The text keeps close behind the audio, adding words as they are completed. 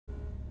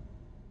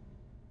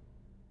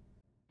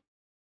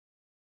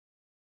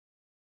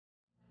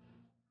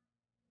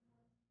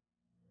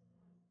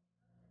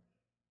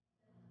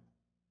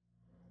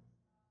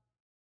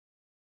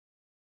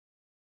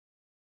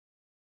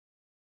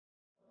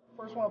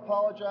First, I want to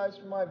apologize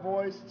for my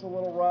voice. It's a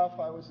little rough.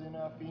 I was in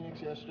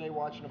Phoenix yesterday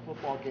watching a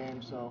football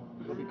game, so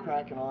it'll be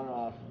cracking on and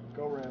off.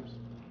 Go Rams.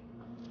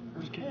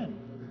 Where's Ken?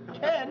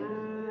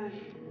 Ken?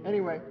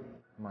 Anyway.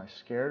 Am I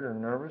scared or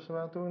nervous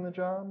about doing the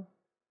job?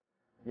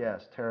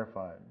 Yes,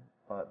 terrified.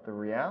 But the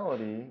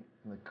reality,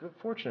 the good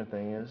fortunate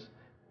thing is,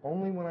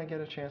 only when I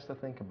get a chance to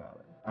think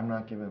about it. I'm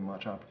not given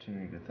much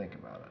opportunity to think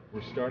about it.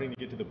 We're starting to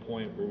get to the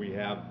point where we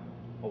have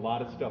a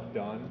lot of stuff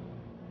done,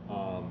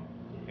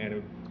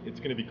 and it's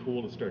going to be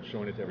cool to start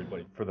showing it to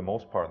everybody. For the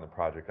most part in the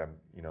project, I'm,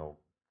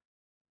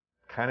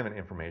 kind of an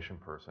information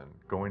person,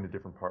 going to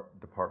different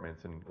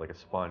departments and like a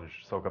sponge,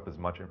 soak up as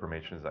much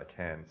information as I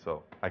can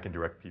so I can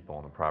direct people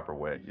in the proper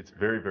way. It's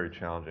very, very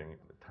challenging.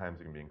 At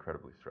times it can be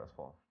incredibly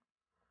stressful,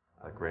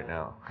 like right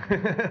now.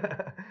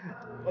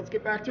 Let's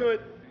get back to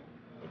it.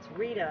 It's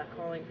Rita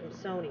calling from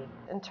Sony.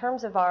 In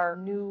terms of our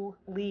new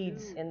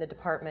leads in the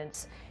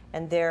departments,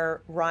 and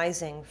they're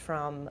rising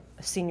from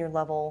a senior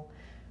level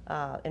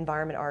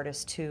environment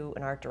artist to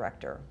an art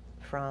director,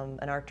 from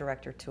an art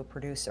director to a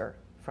producer,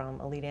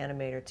 from a lead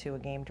animator to a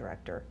game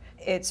director.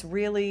 It's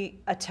really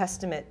a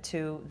testament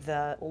to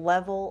the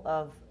level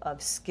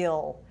of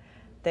skill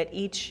that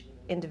each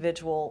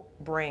individual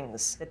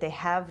brings, that they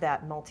have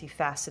that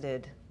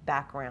multifaceted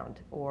background,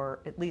 or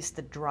at least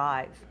the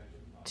drive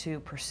to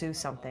pursue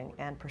something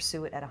and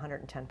pursue it at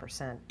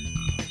 110%.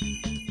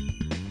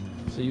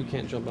 So you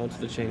can't jump onto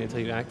the chain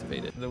until you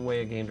activate it. The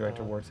way a game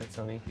director works at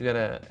Sony, you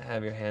gotta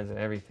have your hands in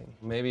everything.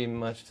 Maybe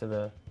much to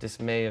the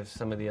dismay of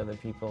some of the other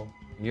people,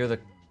 you're the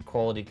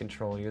quality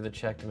control, you're the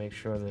check to make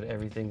sure that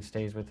everything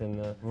stays within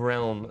the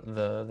realm,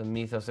 the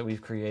mythos that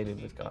we've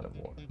created with God of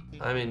War.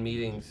 I'm in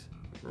meetings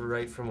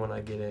right from when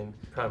I get in,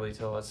 probably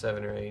till about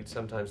 7 or 8,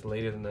 sometimes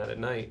later than that at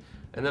night,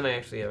 and then I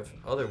actually have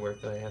other work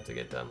that I have to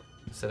get done,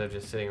 instead of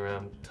just sitting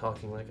around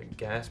talking like a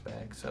gas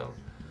bag. So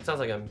it sounds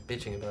like I'm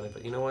bitching about it,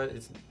 but you know what?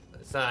 It's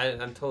not,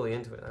 I'm totally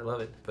into it. I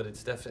love it, but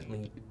it's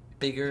definitely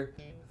bigger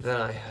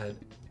than I had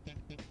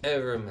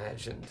ever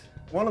imagined.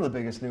 One of the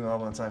biggest new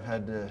elements I've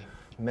had to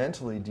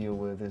mentally deal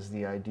with is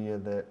the idea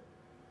that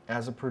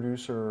as a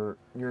producer,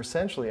 you're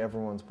essentially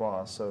everyone's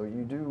boss, so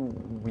you do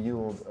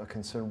wield a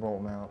considerable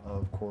amount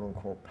of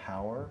quote-unquote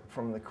power.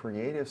 From the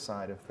creative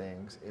side of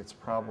things, it's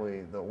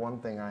probably the one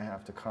thing I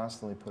have to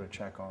constantly put a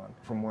check on.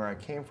 From where I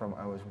came from,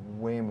 I was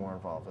way more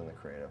involved in the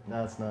creative.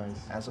 That's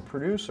nice. As a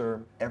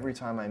producer, every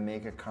time I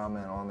make a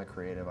comment on the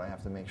creative, I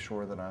have to make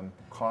sure that I'm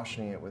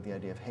cautioning it with the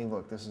idea of, hey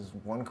look, this is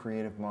one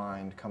creative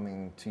mind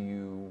coming to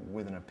you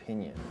with an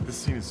opinion. This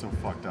scene is so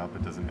fucked up,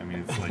 it doesn't,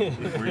 it's like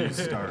where you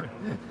start.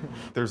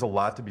 There's a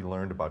lot to be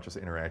learned about just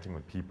interacting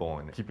with people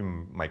and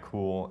keeping my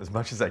cool as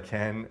much as I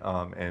can,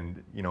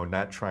 and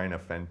not trying to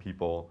offend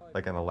people.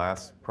 Like on the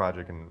last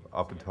project and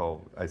up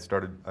until I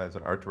started as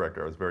an art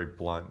director, I was very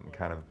blunt and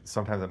kind of,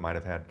 sometimes I might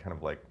have had kind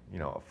of like,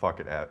 a fuck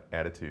it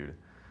attitude.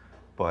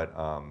 But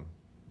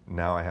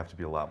now I have to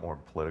be a lot more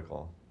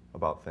political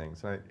about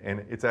things.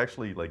 And it's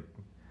actually like,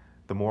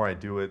 the more I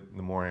do it,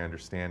 the more I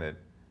understand it,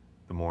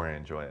 the more I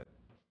enjoy it.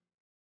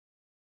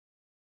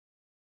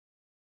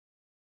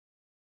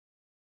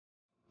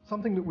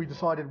 Something that we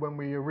decided when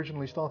we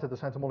originally started the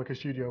Santa Monica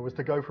studio was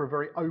to go for a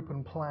very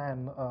open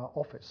plan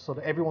office, so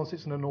that everyone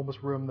sits in an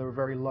enormous room. There are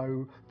very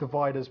low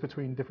dividers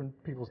between different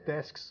people's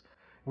desks.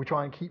 We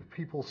try and keep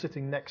people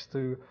sitting next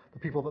to the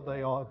people that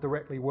they are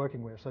directly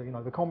working with. So,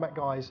 the combat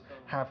guys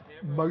have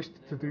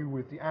most to do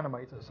with the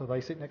animators, so they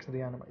sit next to the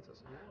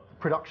animators.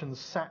 Production's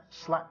sat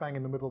slap bang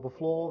in the middle of the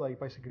floor. They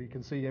basically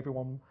can see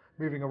everyone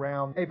moving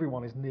around.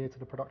 Everyone is near to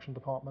the production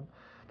department.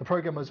 The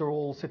programmers are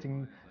all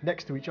sitting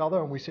next to each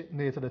other, and we sit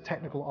near to the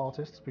technical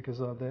artists because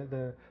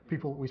they're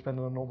people that we spend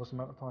an enormous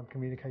amount of time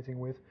communicating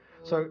with.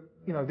 So,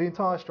 the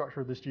entire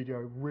structure of the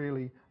studio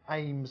really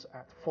aims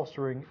at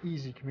fostering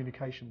easy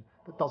communication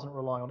that doesn't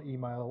rely on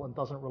email and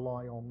doesn't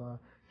rely on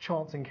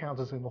chance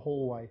encounters in the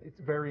hallway. It's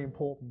very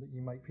important that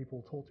you make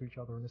people talk to each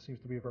other, and this seems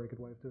to be a very good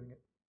way of doing it.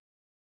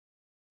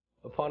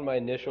 Upon my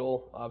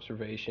initial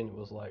observation, it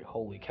was like,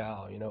 holy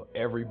cow,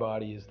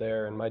 everybody is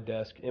there, and my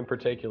desk in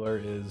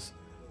particular is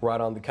right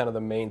on the kind of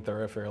the main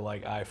thoroughfare,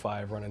 like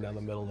I-5 running down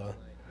the middle of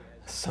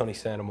sunny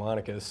Santa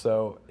Monica.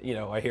 So,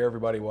 I hear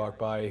everybody walk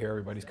by, I hear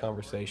everybody's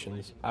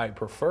conversations. I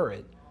prefer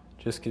it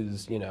just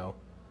because,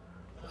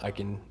 I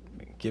can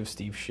give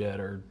Steve shit,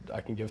 or I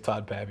can give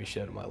Todd Pappy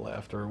shit on my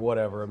left, or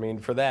whatever.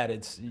 For that,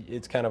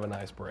 it's kind of a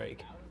nice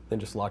break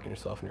than just locking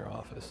yourself in your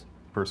office.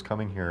 First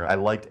coming here, I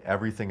liked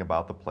everything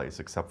about the place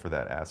except for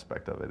that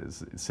aspect of it,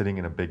 is sitting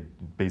in a big,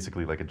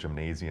 basically like a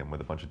gymnasium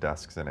with a bunch of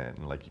desks in it,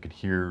 and like you could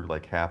hear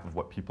like half of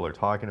what people are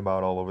talking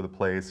about all over the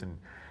place, and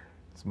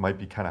it might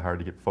be kind of hard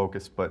to get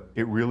focused, but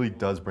it really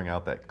does bring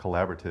out that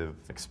collaborative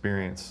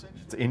experience.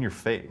 It's in your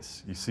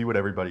face. You see what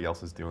everybody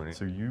else is doing,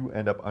 so you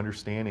end up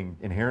understanding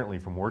inherently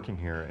from working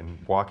here and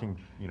walking,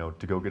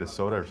 to go get a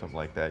soda or something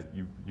like that,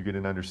 you get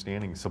an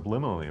understanding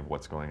subliminally of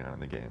what's going on in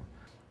the game.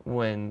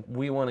 When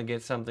we want to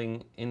get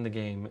something in the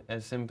game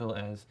as simple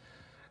as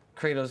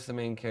Kratos, the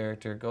main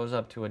character, goes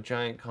up to a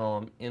giant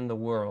column in the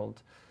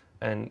world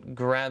and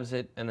grabs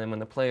it, and then when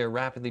the player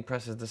rapidly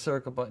presses the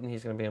circle button,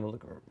 he's going to be able to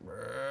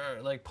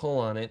like pull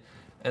on it,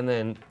 and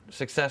then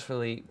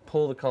successfully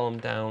pull the column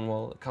down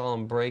while the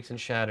column breaks and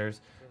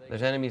shatters.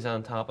 There's enemies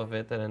on top of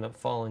it that end up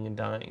falling and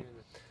dying.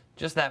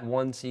 Just that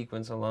one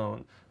sequence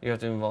alone, you have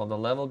to involve the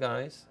level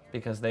guys,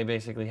 because they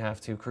basically have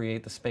to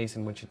create the space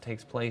in which it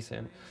takes place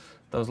in.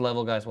 Those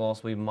level guys will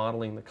also be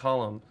modeling the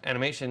column.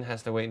 Animation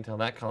has to wait until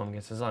that column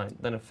gets designed.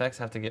 Then effects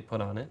have to get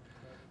put on it.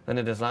 Then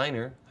a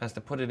designer has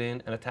to put it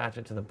in and attach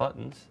it to the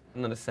buttons.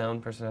 And then a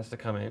sound person has to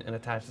come in and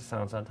attach the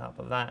sounds on top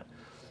of that.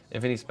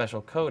 If any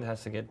special code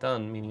has to get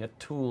done, meaning a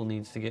tool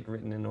needs to get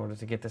written in order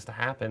to get this to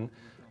happen,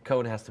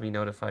 code has to be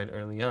notified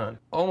early on.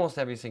 Almost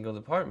every single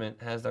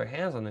department has their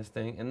hands on this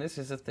thing, and this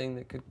is a thing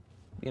that could,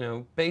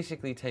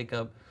 basically take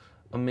up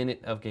a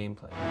minute of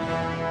gameplay.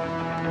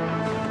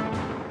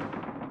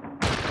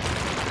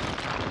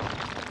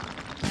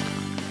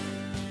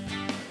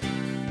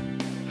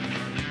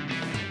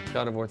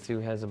 God of War 2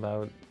 has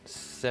about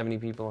 70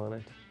 people on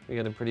it. We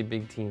got a pretty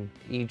big team.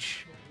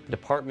 Each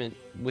department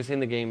within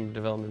the game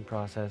development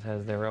process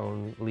has their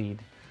own lead,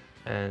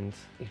 and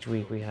each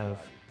week we have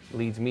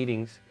leads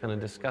meetings kind of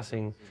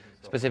discussing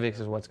specifics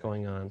of what's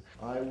going on.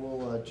 I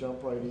will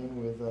jump right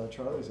in with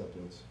Charlie's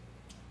updates.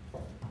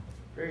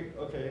 Great,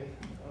 okay.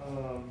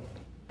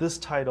 This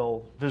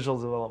title, Visual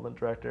Development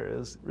Director,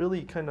 is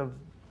really kind of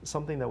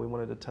something that we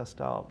wanted to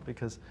test out,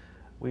 because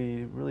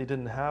we really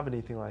didn't have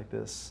anything like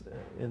this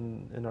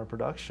in our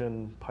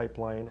production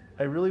pipeline.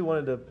 I really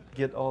wanted to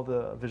get all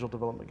the visual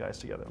development guys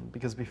together,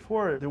 because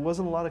before there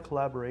wasn't a lot of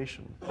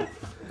collaboration.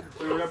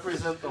 We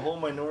represent the whole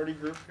minority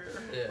group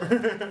here.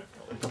 Yeah.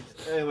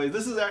 Anyway,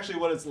 this is actually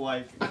what it's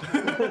like.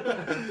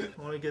 I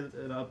want to get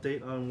an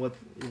update on what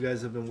you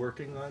guys have been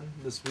working on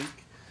this week.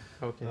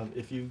 Okay.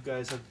 If you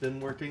guys have been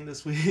working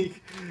this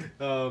week,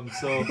 why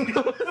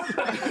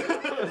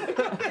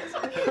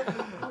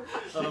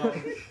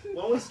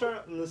don't we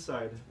start on this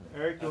side?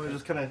 Eric, you want to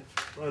just kind of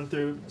run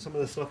through some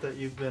of the stuff that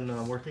you've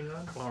been working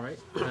on? All right.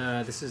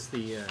 This is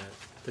the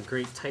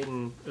Great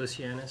Titan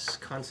Oceanus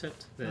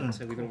concept that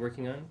we've been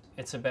working on.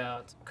 It's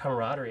about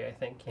camaraderie, I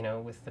think,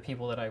 with the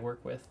people that I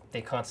work with.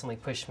 They constantly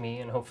push me,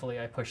 and hopefully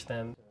I push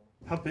them.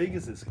 How big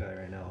is this guy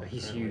right now?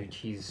 He's huge.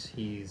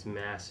 He's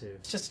massive.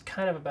 It's just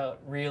kind of about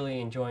really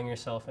enjoying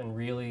yourself and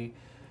really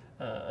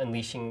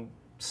unleashing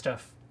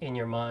stuff in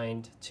your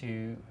mind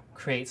to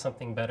create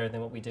something better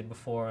than what we did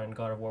before on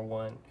God of War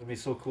 1. It'd be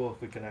so cool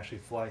if we can actually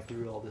fly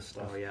through all this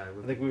stuff. Oh yeah,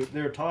 I think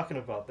they were talking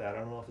about that. I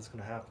don't know if it's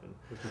going to happen.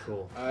 It'd be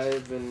cool.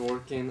 I've been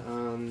working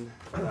on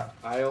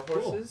Isle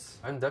horses.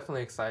 I'm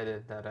definitely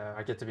excited that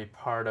I get to be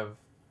part of,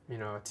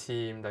 a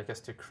team that gets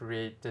to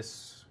create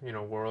this,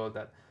 world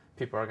that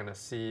people are going to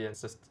see.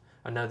 It's just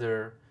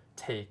another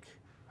take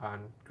on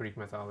Greek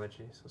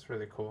mythology, so it's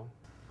really cool.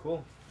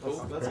 Cool.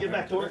 Let's get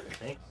back to work.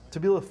 To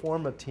be able to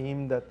form a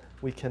team that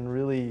we can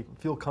really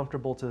feel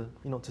comfortable to,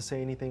 to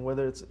say anything,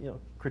 whether it's,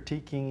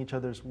 critiquing each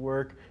other's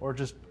work or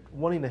just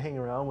wanting to hang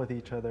around with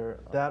each other,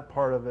 that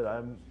part of it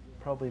I'm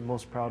probably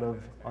most proud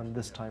of on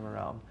this time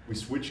around. We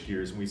switched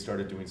gears and we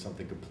started doing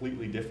something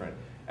completely different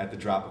at the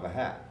drop of a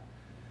hat.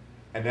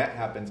 And that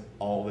happens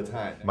all the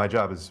time. My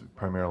job is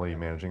primarily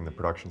managing the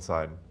production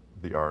side,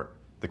 the art,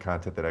 the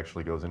content that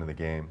actually goes into the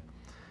game.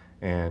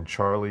 And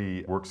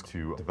Charlie works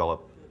to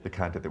develop the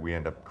content that we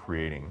end up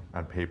creating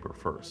on paper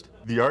first.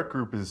 The art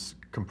group is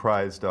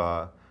comprised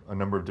a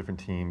number of different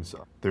teams.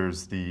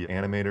 There's the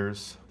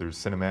animators, there's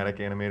cinematic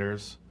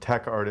animators,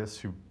 tech artists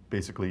who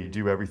basically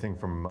do everything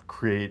from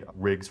create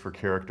rigs for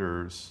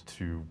characters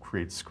to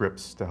create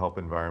scripts to help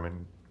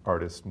environment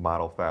artists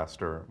model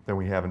faster. Then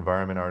we have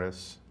environment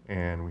artists,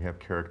 and we have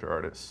character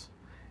artists,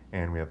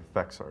 and we have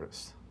effects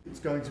artists. It's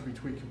going to be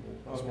tweakable,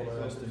 that's what I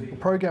understand.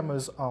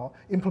 Programmers are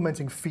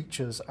implementing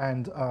features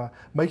and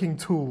making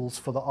tools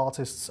for the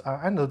artists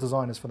and the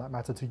designers, for that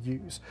matter, to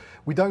use.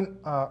 We don't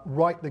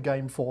write the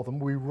game for them,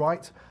 we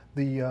write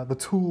the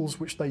tools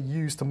which they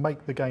use to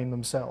make the game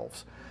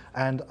themselves.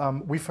 And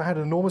we've had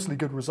enormously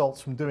good results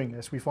from doing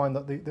this. We find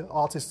that the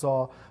artists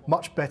are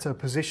much better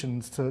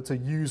positioned to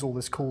use all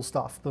this cool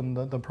stuff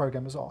than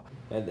programmers are.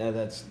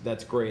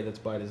 That's great, that's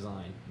by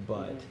design,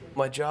 but...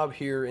 My job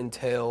here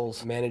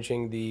entails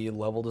managing the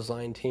level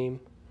design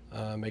team,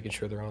 making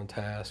sure they're on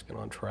task and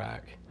on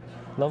track.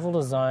 Level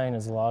design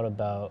is a lot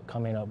about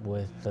coming up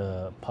with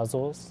the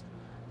puzzles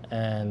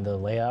and the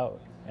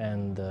layout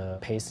and the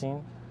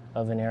pacing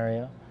of an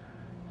area,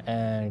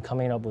 and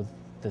coming up with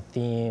the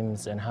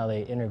themes and how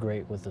they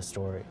integrate with the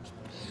story.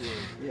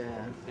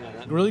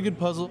 A really good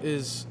puzzle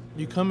is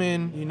you come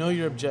in, you know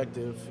your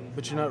objective,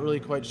 but you're not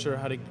really quite sure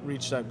how to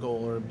reach that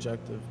goal or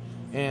objective.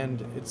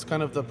 And it's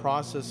kind of the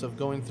process of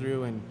going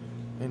through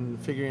and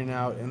figuring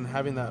out and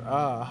having that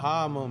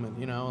aha moment,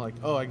 like,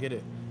 oh, I get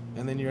it.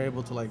 And then you're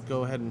able to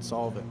go ahead and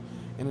solve it.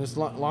 And as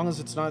long as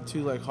it's not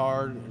too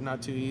hard,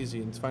 not too easy,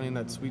 it's finding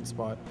that sweet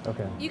spot.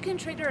 Okay. You can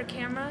trigger a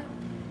camera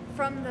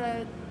from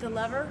the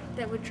lever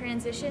that would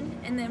transition,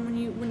 and then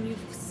when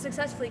you've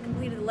successfully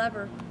completed the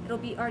lever, it'll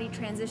be already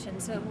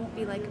transitioned, so it won't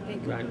be like a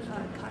big cut.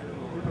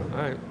 All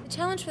right. The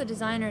challenge for the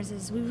designers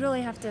is we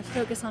really have to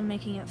focus on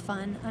making it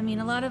fun. I mean,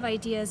 a lot of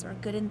ideas are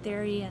good in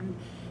theory and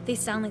they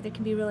sound like they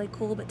can be really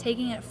cool, but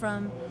taking it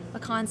from a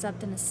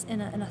concept and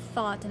a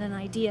thought and an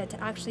idea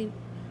to actually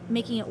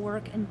making it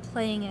work and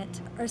playing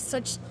it are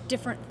such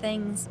different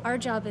things. Our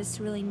job is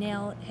to really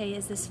nail, hey,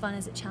 is this fun?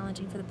 Is it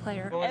challenging for the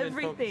player?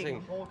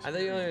 Everything. I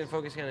think you're only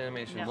focusing on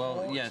animation. No. Well,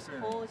 Whole yes.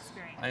 whole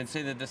experience. I'd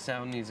say that the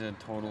sound needs a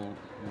total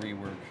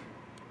rework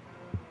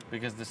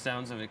because the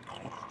sounds of it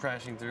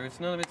crashing through,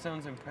 none of it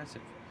sounds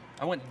impressive.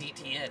 I want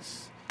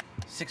BTS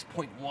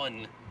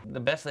 6.1. The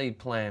best laid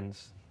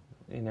plans,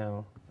 you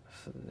know,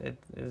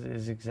 it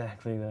is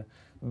exactly the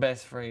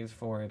best phrase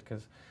for it,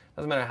 because it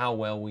doesn't matter how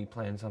well we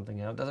plan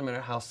something out, doesn't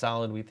matter how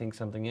solid we think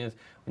something is.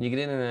 When you get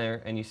in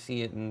there and you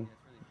see it in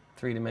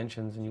 3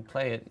 dimensions and you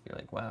play it, you're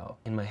like, wow.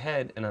 In my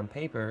head and on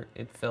paper,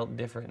 it felt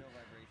different.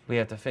 We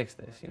have to fix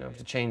this, you know, we have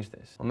to change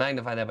this. We'll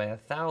magnify that by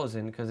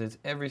 1,000 because it's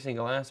every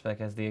single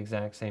aspect has the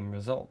exact same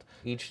result.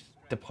 Each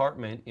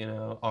department, you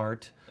know,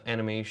 art,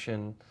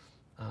 animation,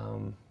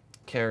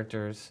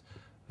 characters,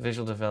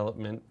 visual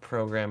development,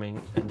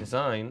 programming, and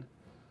design,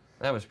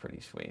 that was pretty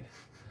sweet.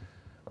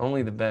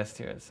 Only the best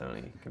here at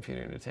Sony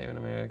Computer Entertainment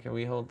America.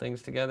 We hold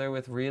things together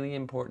with really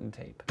important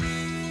tape.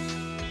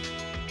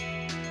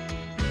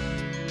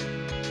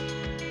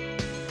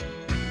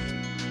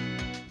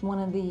 One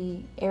of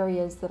the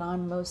areas that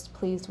I'm most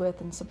pleased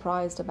with and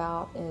surprised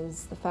about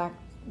is the fact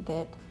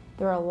that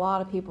there are a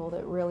lot of people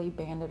that really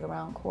banded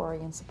around Corey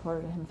and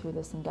supported him through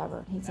this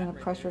endeavor. He's in a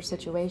pressure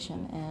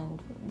situation,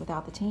 and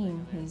without the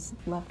team, he's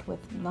left with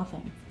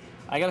nothing.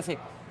 I gotta say,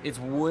 it's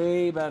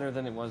way better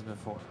than it was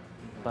before.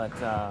 But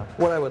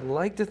what I would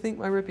like to think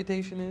my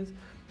reputation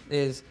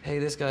is, hey,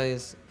 this guy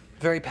is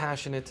very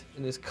passionate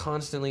and is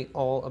constantly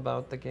all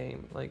about the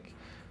game. Like,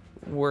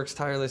 works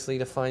tirelessly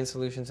to find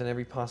solutions in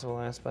every possible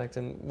aspect,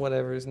 and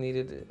whatever is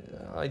needed,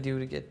 I do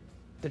to get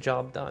the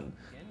job done.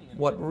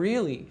 What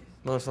really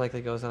most likely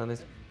goes on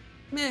is,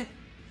 meh,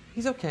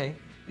 he's okay.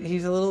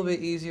 He's a little bit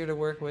easier to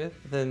work with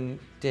than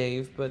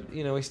Dave, but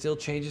you know, he still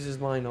changes his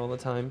mind all the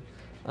time,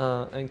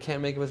 and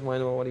can't make up his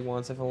mind about what he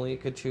wants. If only he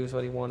could choose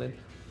what he wanted.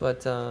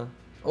 But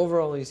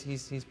overall,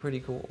 he's pretty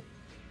cool.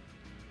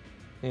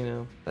 You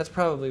know, that's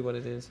probably what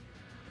it is.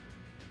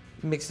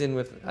 Mixed in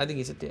with, I think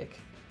he's a dick.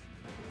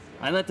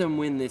 I let them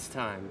win this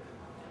time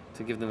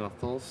to give them a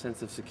full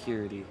sense of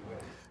security.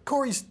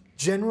 Corey's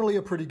generally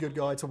a pretty good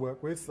guy to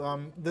work with.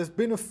 There's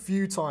been a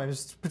few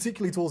times,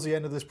 particularly towards the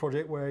end of this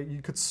project, where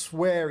you could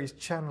swear he's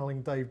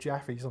channeling Dave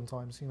Jaffe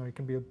sometimes. You know, he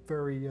can be a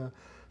very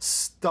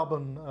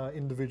stubborn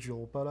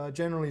individual, but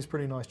generally he's a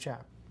pretty nice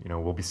chap. You know,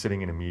 we'll be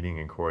sitting in a meeting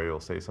and Corey will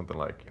say something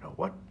like, you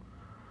know,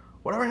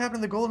 whatever happened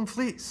to the Golden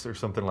Fleece or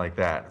something like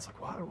that. It's like,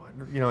 what?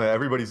 You know,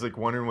 everybody's like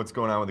wondering what's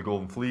going on with the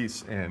Golden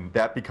Fleece, and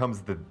that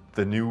becomes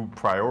the new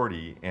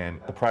priority, and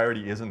the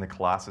priority isn't the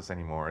Colossus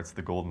anymore, it's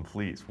the Golden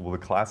Fleece. Well, the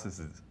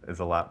Colossus is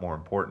a lot more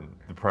important.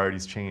 The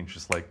priorities change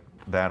just like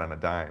that on a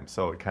dime,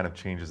 so it kind of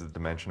changes the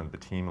dimension of the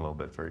team a little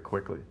bit very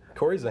quickly.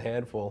 Corey's a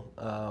handful,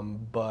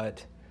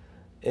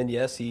 and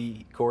yes,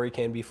 Corey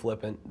can be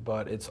flippant,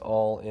 but it's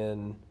all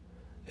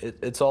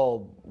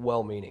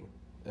well-meaning.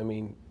 I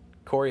mean,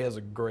 Corey has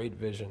a great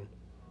vision,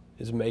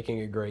 is making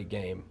a great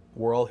game.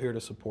 We're all here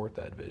to support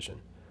that vision.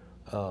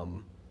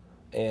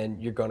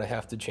 And you're gonna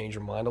have to change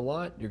your mind a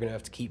lot. You're gonna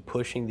have to keep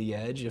pushing the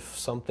edge. If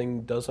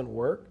something doesn't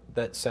work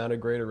that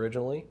sounded great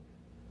originally,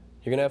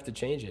 you're gonna have to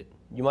change it.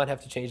 You might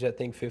have to change that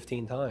thing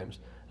 15 times.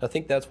 I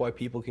think that's why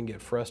people can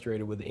get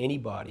frustrated with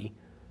anybody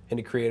in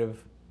a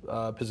creative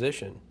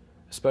position,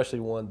 especially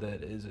one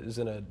that is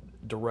in a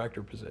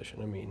director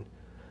position. I mean,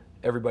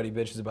 everybody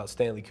bitches about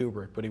Stanley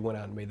Kubrick, but he went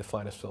out and made the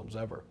finest films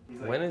ever.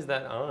 When is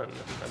that on?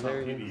 It's on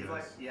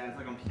PBS. It's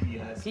like on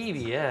PBS.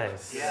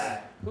 PBS?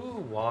 Yeah. Who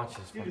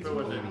watches fucking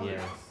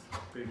PBS?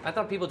 I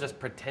thought people just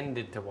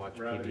pretended to watch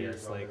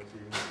PBS. Like,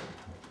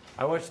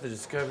 I watch the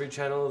Discovery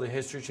Channel, the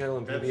History Channel,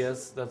 and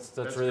PBS.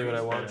 That's really what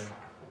I watch.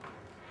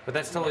 But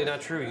that's totally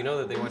not true. You know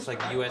that they watch like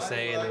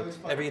USA and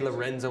every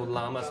Lorenzo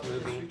Lamas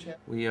movie.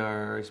 We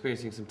are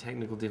experiencing some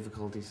technical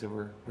difficulties, so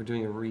we're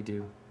doing a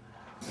redo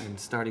and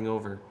starting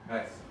over.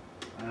 Nice.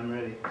 I'm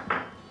ready.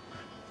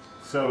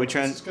 So this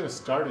is going to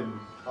start in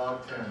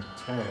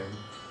 10.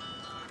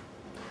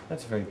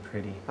 That's very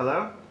pretty.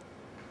 Hello?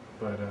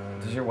 But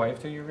does your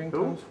wife do your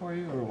ringtones for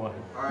you, or what?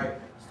 All right,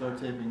 start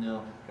taping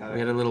now. We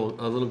had a little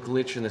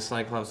glitch in the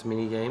Cyclops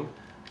mini game,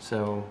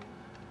 so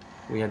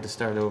we had to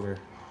start over,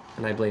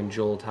 and I blame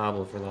Joel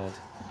Tobble for that.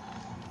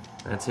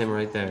 That's him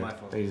right there,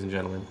 ladies and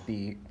gentlemen.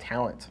 The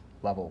talent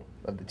level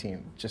of the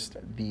team, just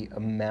the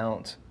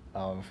amount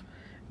of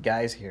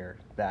guys here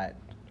that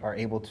are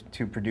able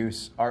to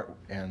produce art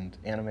and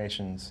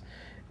animations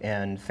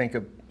and think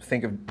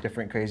of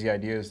different crazy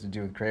ideas to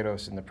do with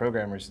Kratos, and the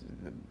programmers,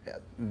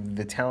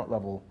 the talent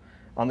level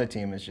on the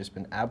team has just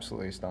been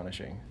absolutely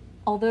astonishing.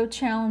 Although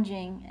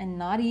challenging and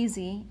not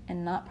easy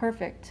and not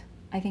perfect,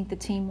 I think the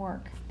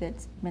teamwork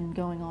that's been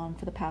going on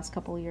for the past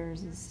couple of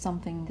years is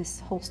something this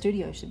whole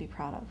studio should be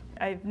proud of.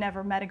 I've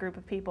never met a group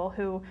of people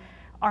who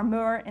are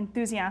more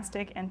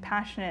enthusiastic and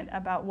passionate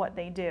about what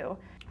they do.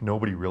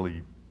 Nobody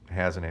really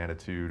has an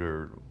attitude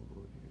or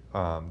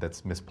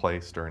that's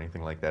misplaced or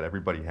anything like that.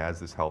 Everybody has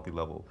this healthy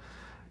level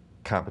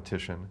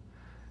competition,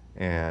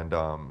 and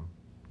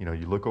you know,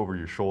 you look over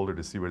your shoulder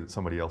to see what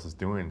somebody else is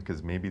doing,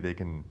 because maybe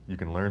you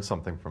can learn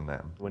something from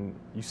them. When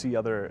you see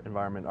other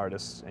environment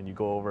artists and you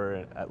go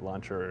over at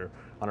lunch or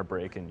on a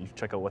break and you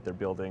check out what they're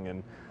building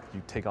and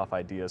you take off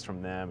ideas from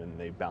them and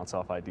they bounce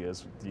off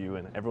ideas with you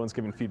and everyone's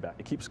giving feedback.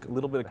 It keeps a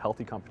little bit of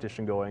healthy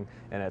competition going,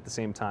 and at the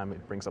same time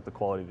it brings up the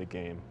quality of the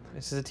game.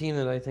 This is a team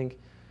that I think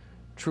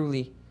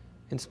truly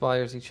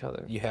inspires each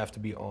other. You have to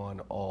be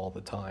on all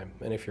the time,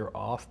 and if you're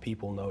off,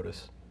 people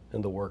notice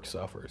and the work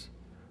suffers.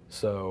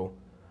 So,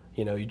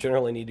 you know, you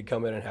generally need to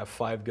come in and have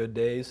 5 good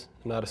days,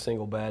 not a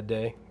single bad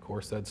day. Of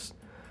course, that's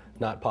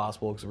not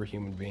possible because we're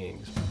human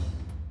beings.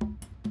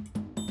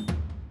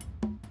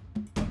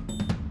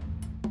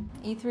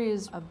 E3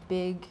 is a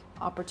big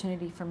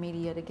opportunity for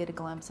media to get a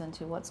glimpse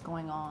into what's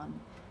going on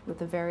with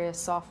the various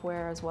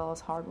software as well as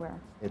hardware.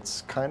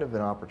 It's kind of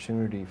an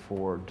opportunity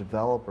for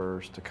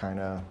developers to kind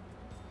of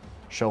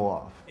show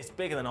off. It's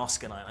bigger than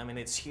Oscar night. I mean,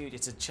 it's huge.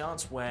 It's a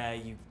chance where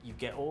you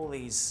get all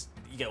these,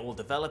 you get all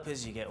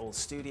developers, you get all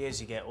studios,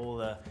 you get all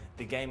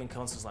the gaming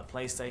consoles like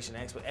PlayStation,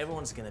 Xbox.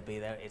 Everyone's going to be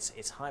there. It's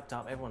hyped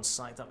up. Everyone's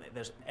psyched up.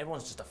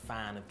 Everyone's just a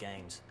fan of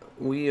games.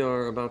 We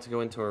are about to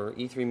go into our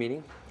E3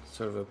 meeting,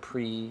 sort of a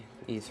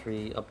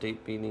pre-E3 update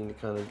meeting to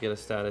kind of get a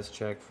status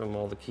check from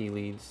all the key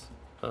leads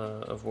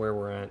of where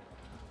we're at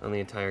on the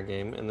entire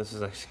game. And this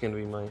is actually going to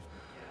be my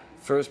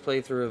first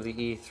playthrough of the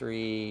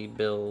E3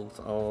 build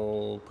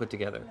all put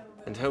together.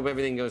 And hope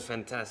everything goes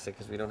fantastic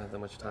because we don't have that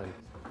much time.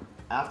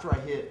 After I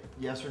hit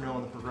yes or no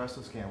on the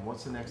progressive scan,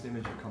 what's the next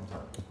image that comes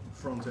up?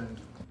 Front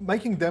end.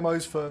 Making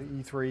demos for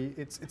E3,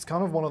 it's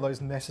kind of one of those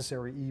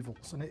necessary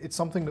evils, and it's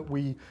something that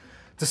we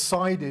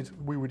decided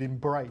we would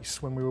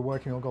embrace when we were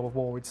working on God of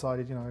War. We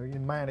decided, you know,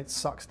 man, it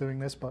sucks doing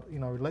this, but you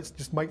know, let's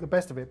just make the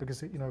best of it,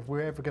 because you know, if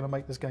we're ever going to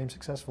make this game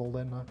successful,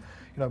 then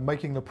you know,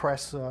 making the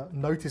press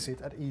notice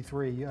it at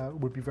E3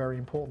 would be very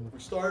important.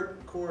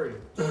 Start, Corey.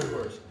 Start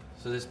first.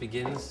 So this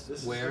begins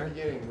where? This is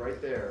the beginning,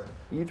 right there.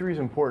 E3 is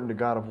important to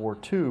God of War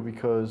 2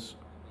 because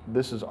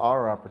this is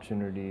our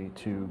opportunity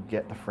to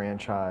get the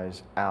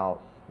franchise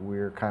out.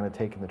 We're kind of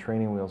taking the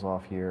training wheels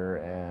off here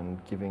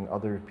and giving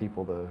other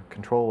people the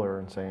controller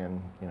and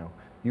saying, you know,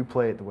 you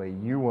play it the way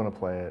you want to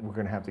play it. We're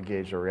going to have to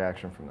gauge their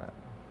reaction from that.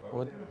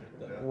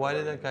 Why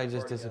did that guy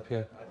just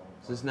disappear?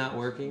 Is this not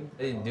working?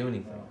 I didn't do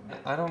anything.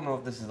 I don't know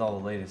if this is all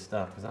the latest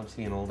stuff, because I'm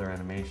seeing older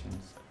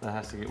animations. That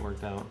has to get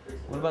worked out.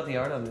 What about the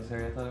art on this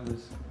area? I thought it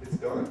was... It's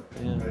done.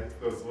 Yeah.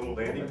 Those little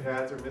landing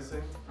pads are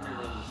missing.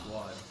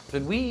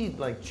 Should we,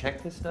 like,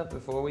 check this stuff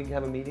before we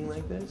have a meeting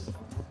like this?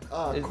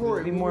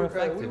 Corey, be more we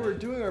effective. were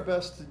doing our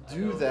best to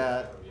do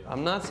that.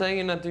 I'm not saying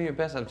you're not doing your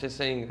best. I'm just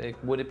saying, like,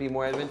 would it be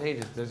more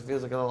advantageous? There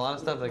feels like a lot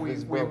of stuff like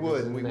this. We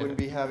wouldn't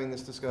be having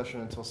this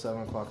discussion until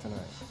 7 o'clock tonight.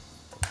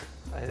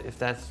 If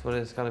that's what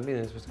it's gonna be,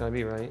 then it's what's gonna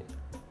be, right?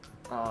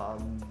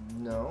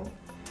 No.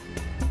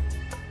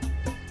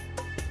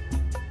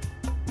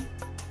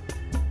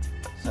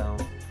 So,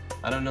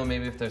 I don't know,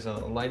 maybe if there's a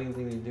lighting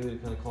thing to do to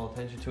kind of call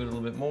attention to it a little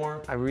bit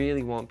more. I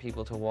really want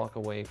people to walk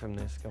away from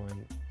this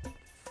going,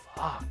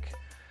 fuck.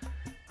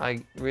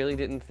 I really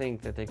didn't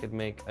think that they could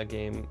make a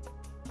game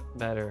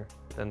better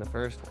than the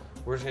first one.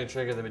 We're just gonna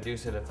trigger the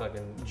Medusa to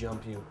fucking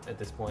jump you at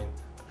this point.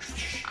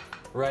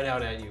 Right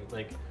out at you,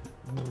 like,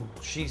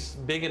 she's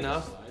big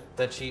enough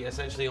that she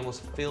essentially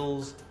almost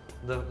fills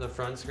the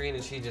front screen,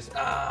 and she just,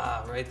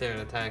 right there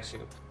and attacks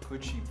you.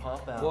 Could she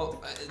pop out?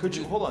 Well,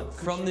 hold on.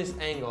 From this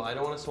angle, I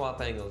don't want to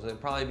swap angles.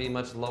 It'd probably be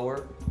much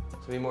lower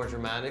to be more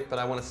dramatic, but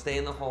I want to stay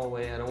in the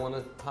hallway. I don't want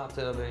to pop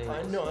to other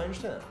angles. I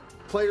understand.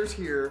 Player's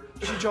here,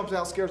 she jumps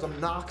out, scares him,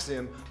 knocks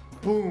him,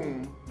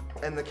 boom,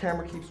 and the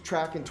camera keeps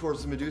tracking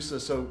towards the Medusa,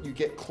 so you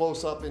get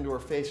close up into her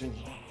face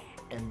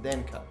and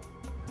then cut.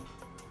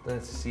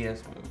 That's a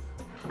CS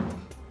move.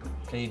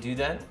 Can you do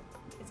that?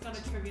 It's not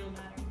a trivial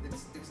matter.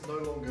 It's no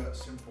longer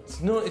simple.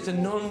 It's a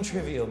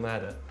non-trivial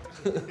matter.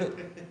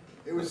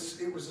 It was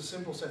a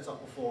simple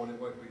setup before, and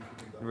we could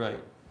do that. Right.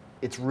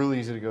 It's really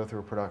easy to go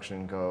through a production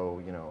and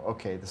go, you know,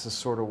 okay, this is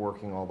sort of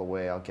working all the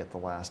way. I'll get the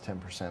last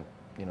 10%,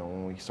 you know,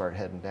 when we start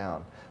heading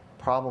down.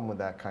 Problem with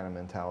that kind of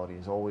mentality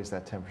is always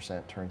that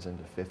 10% turns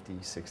into 50,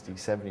 60,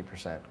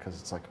 70%, because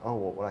it's like, oh,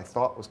 well, what I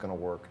thought was going to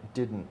work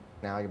didn't.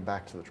 Now I'm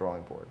back to the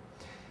drawing board.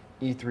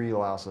 E3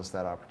 allows us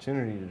that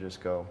opportunity to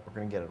just go, we're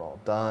going to get it all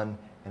done,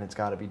 and it's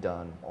got to be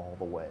done all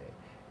the way.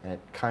 And it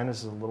kind of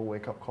is a little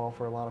wake-up call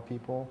for a lot of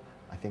people.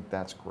 I think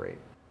that's great.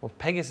 Well,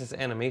 Pegasus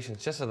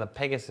animations, just so the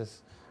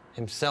Pegasus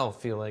himself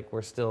feel like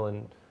we're still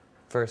in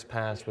first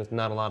pass with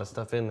not a lot of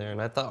stuff in there,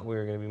 and I thought we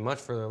were going to be much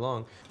further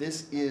along.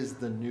 This is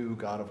the new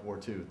God of War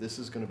 2. This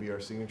is going to be our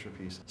signature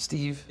piece.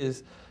 Steve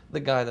is the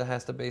guy that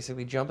has to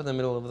basically jump in the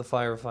middle of the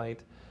firefight,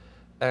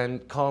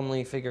 and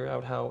calmly figure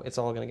out how it's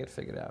all going to get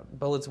figured out.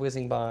 Bullets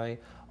whizzing by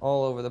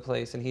all over the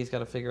place, and he's got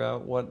to figure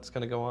out what's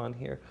going to go on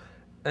here.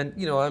 And,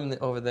 you know, I'm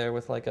over there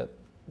with like a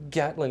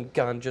Gatling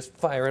gun just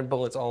firing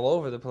bullets all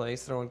over the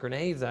place, throwing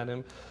grenades at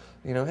him.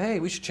 You know, hey,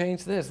 we should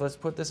change this. Let's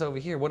put this over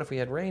here. What if we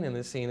had rain in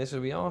this scene? This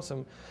would be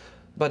awesome.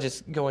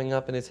 Budget's going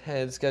up in his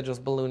head, schedule's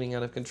ballooning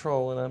out of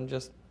control, and I'm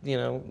just, you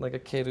know, like a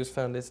kid who's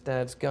found his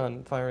dad's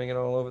gun, firing it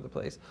all over the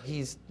place.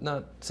 He's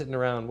not sitting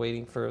around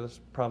waiting for this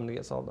problem to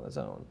get solved on his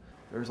own.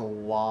 There's a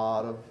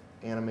lot of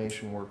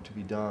animation work to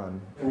be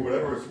done. For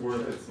whatever it's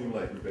worth, it seemed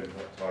like we've been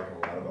talking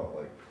a lot about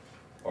like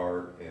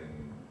art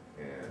and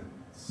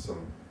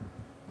some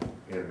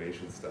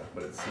animation stuff,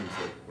 but it seems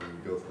like when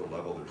we go through the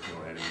level, there's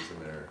no enemies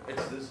in there.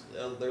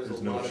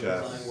 There's no a lot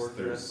chests. of design work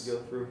that has to go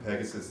through.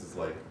 Pegasus is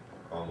like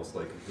almost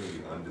like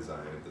completely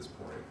undesigned at this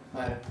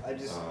point.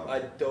 I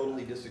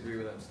totally disagree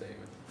with that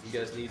statement. You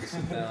guys need to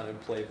sit down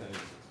and play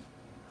Pegasus.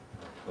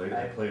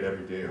 I play it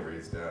every day over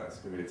his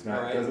desk. I mean, it's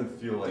not. Right. It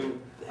doesn't feel like.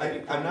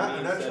 I'm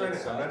not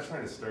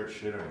trying to start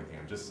shit or anything.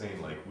 I'm just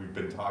saying like we've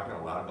been talking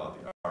a lot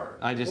about the art.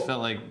 I just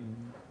felt like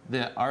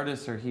the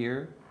artists are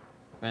here,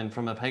 and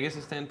from a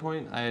Pegasus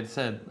standpoint, I had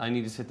said I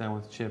need to sit down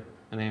with Chip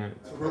and Aaron.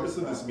 The purpose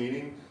of this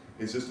meeting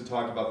is just to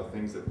talk about the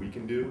things that we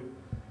can do,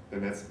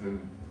 and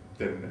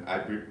then I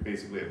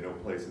basically have no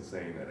place in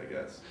saying that, I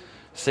guess.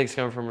 Stig's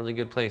coming from a really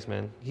good place,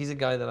 man. He's a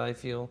guy that I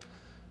feel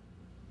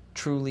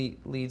truly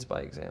leads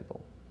by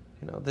example.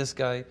 You know, this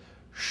guy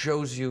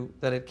shows you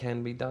that it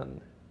can be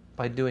done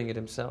by doing it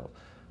himself,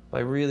 by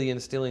really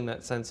instilling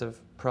that sense of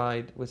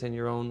pride within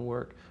your own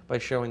work, by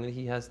showing that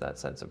he has that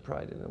sense of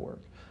pride in the work.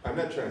 I'm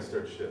not trying to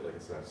start shit like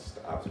it's not just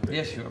observation.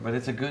 Yes, you are, but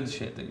it's a good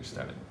shit that you're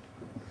starting.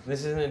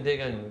 This isn't a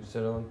dig on you,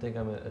 so don't think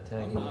I'm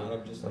attacking you.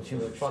 I'm just But you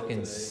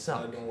fucking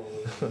suck. I don't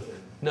want to lose.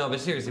 No, but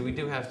seriously, we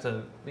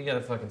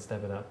gotta fucking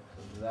step it up.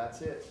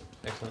 That's it.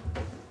 Excellent.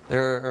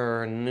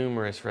 There are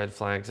numerous red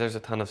flags. There's a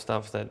ton of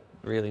stuff that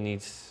really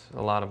needs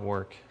a lot of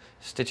work.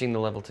 Stitching the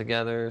level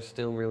together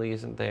still really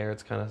isn't there.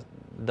 It's kind of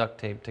duct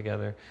taped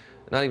together.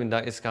 Not even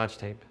it's scotch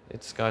tape.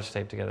 It's scotch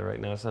taped together right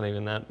now. It's not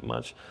even that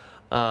much.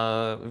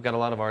 We've got a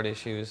lot of art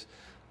issues.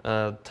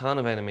 A ton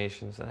of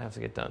animations that have to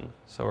get done.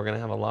 So we're gonna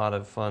have a lot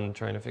of fun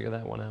trying to figure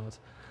that one out.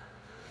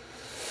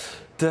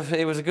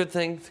 It was a good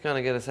thing to kind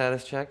of get a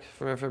status check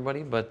from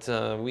everybody, but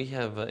we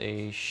have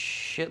a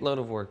shitload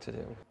of work to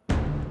do.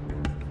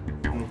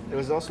 It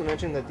was also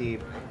mentioned that the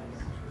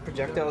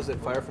projectiles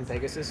that fire from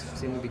Pegasus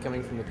seem to be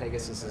coming from the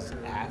Pegasus's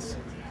ass.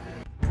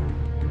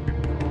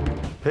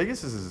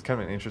 Pegasus is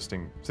kind of an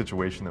interesting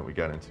situation that we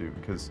got into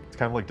because it's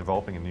kind of like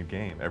developing a new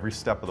game. Every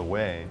step of the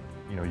way,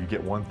 you know, you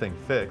get one thing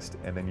fixed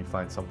and then you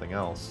find something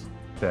else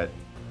that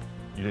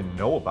you didn't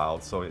know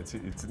about. So it's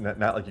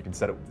not like you can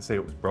say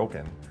it was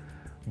broken,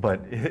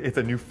 but it's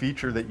a new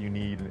feature that you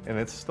need, and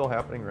it's still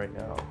happening right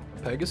now.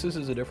 Pegasus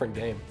is a different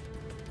game.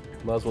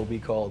 Might as well be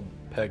called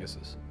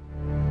Pegasus.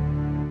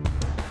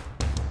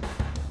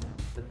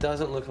 It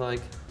doesn't look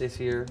like this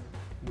year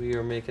we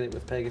are making it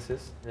with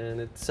Pegasus,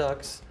 and it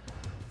sucks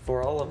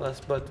for all of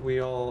us, but we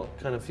all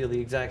kind of feel the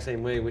exact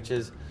same way, which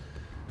is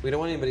we don't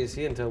want anybody to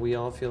see it until we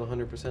all feel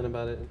 100%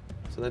 about it.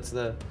 So that's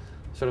the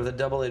sort of the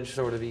double-edged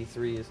sword of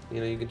E3 is, you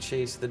know, you can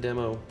chase the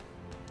demo,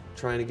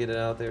 trying to get it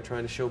out there,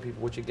 trying to show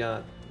people what you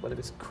got, but if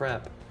it's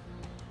crap,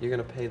 you're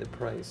gonna pay the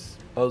price.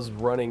 I was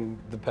running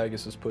the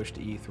Pegasus push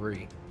to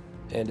E3,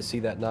 and to see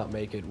that not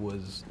make it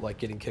was like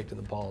getting kicked in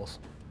the balls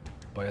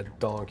by a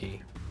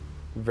donkey.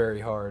 Very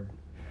hard.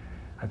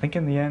 I think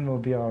in the end we'll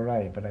be all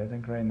right, but I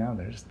think right now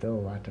there's still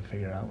a lot to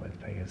figure out with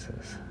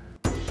Pegasus.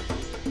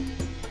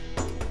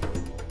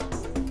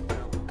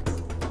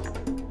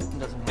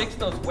 Let's fix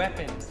those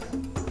weapons.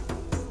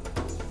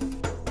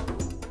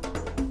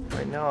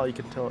 Right now you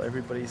can tell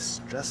everybody's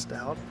stressed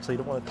out, so you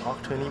don't want to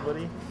talk to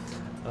anybody.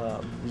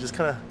 You just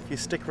kind of, if you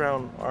stick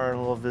around our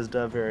little biz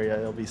dev area,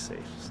 you'll be safe.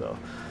 So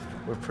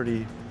we're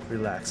pretty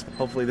relaxed.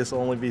 Hopefully this will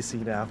only be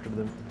seen after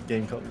the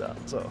game comes out.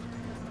 So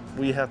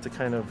we have to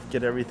kind of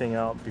get everything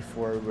out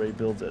before everybody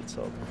builds it.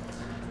 So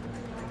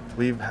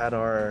we've had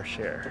our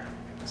share.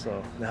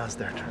 So now it's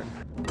their turn.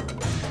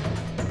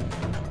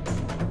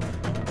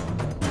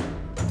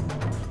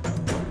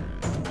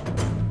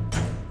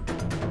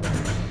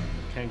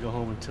 Can't go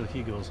home until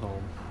he goes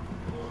home.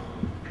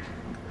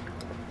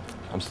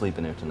 I'm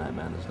sleeping here tonight,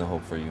 man. There's no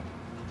hope for you.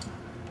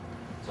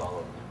 It's all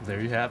over.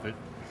 There you have it.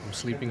 I'm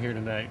sleeping here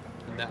tonight.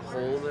 That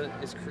hole that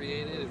is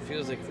created, it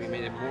feels like if we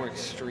made it more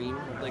extreme,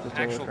 like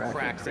actual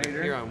cracks that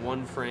appear on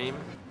one frame.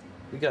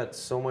 We got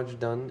so much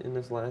done in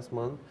this last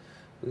month.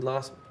 We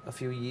lost a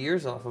few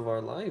years off of our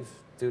life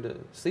due to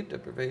sleep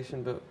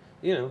deprivation, but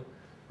you know,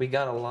 we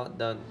got a lot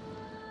done.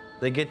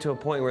 They get to a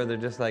point where they're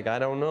just like, I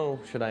don't know,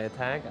 should I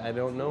attack? I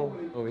don't know.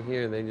 Over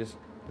here, they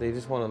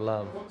just want to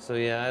love. So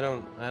yeah, I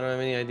don't have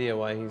any idea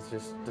why he's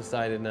just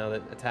decided now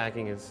that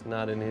attacking is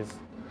not in his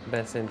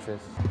best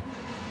interest.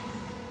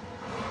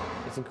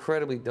 It's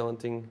incredibly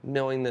daunting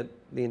knowing that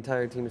the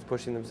entire team is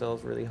pushing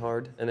themselves really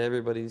hard and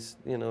everybody's,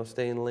 you know,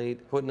 staying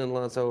late, putting in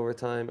lots of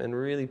overtime and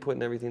really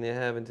putting everything they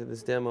have into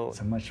this demo.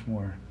 It's a much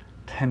more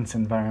tense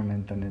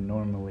environment than it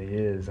normally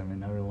is. I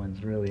mean,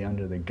 everyone's really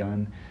under the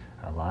gun,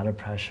 a lot of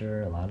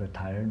pressure, a lot of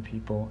tired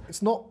people.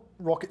 It's not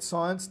rocket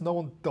science, no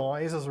one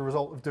dies as a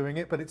result of doing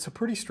it, but it's a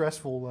pretty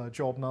stressful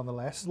job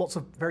nonetheless. Lots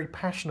of very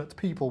passionate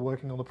people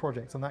working on the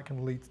project, and that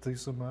can lead to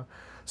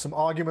some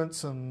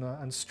arguments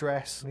and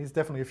stress. And there's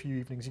definitely a few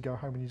evenings you go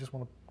home and you just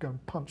want to go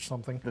and punch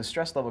something. The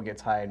stress level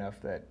gets high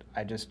enough that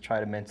I just try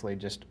to mentally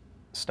just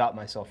stop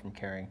myself from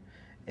caring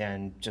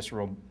and just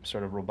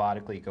sort of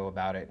robotically go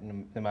about it.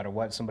 No matter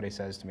what somebody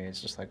says to me,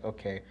 it's just like,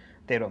 okay,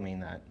 they don't mean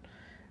that.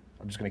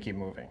 I'm just going to keep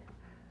moving.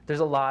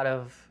 There's a lot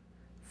of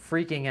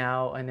freaking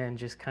out and then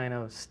just kind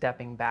of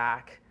stepping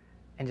back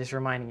and just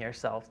reminding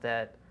yourself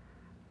that,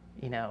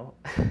 you know,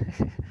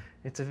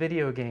 it's a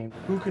video game.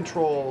 Who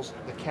controls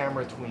the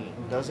camera tween?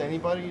 Does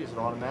anybody? Is it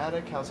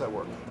automatic? How's that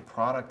work? The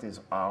product is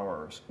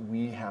ours.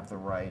 We have the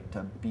right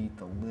to beat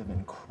the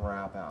living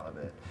crap out of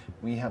it.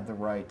 We have the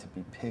right to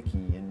be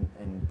picky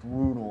and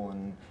brutal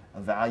and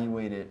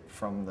evaluate it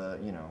from the,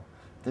 you know,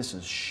 this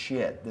is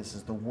shit. This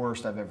is the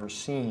worst I've ever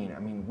seen. I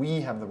mean,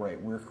 we have the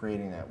right. We're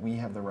creating that. We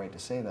have the right to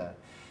say that.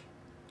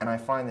 And I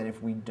find that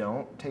if we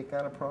don't take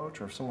that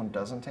approach, or if someone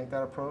doesn't take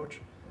that approach,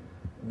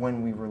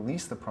 when we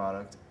release the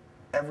product,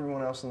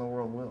 everyone else in the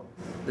world will.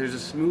 There's a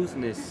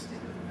smoothness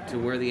to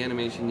where the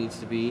animation needs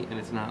to be, and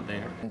it's not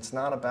there. It's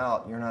not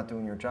about you're not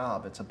doing your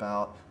job. It's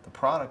about the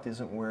product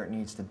isn't where it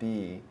needs to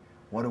be.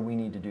 What do we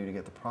need to do to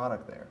get the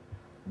product there?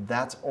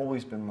 That's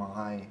always been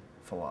my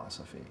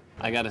philosophy.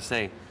 I gotta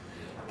say,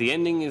 the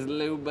ending is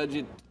low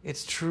budget.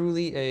 It's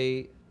truly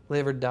a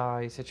live or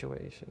die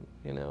situation,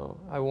 you know?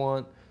 I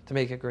want to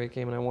make a great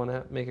game and I want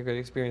to make a great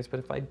experience, but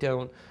if I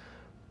don't,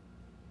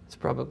 it's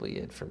probably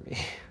it for me.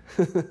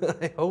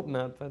 I hope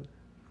not, but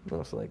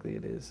most likely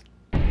it is.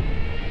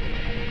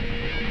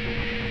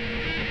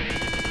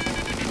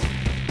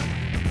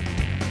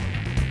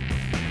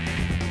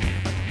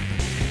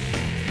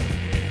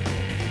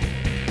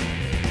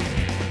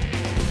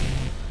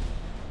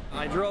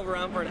 I drove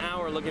around for an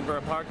hour looking for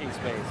a parking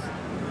space.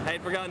 I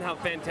had forgotten how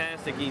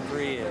fantastic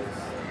E3 is.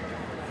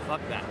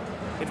 Fuck that.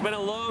 It's been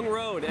a long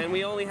road and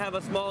we only have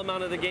a small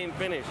amount of the game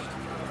finished.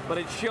 But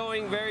it's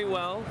showing very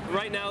well.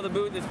 Right now the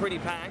booth is pretty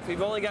packed.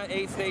 We've only got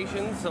 8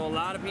 stations, so a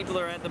lot of people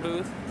are at the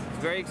booth. It's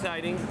very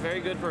exciting,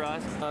 very good for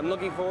us. I'm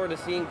looking forward to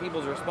seeing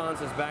people's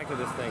responses back to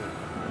this thing.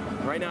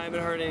 Right now I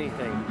haven't heard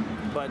anything,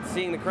 but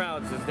seeing the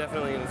crowds is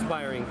definitely an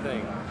inspiring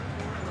thing.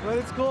 But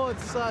it's cool.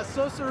 It's so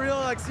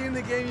surreal, like seeing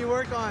the game you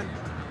work on,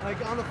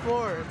 like on the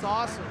floor. It's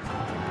awesome.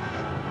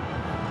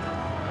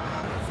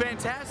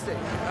 Fantastic.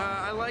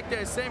 I like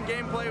the same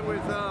gameplay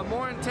with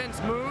more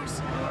intense moves.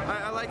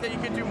 I like that you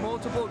can do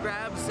multiple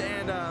grabs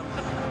and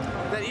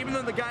that even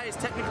though the guy is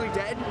technically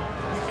dead,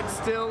 you can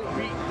still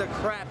beat the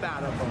crap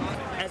out of him.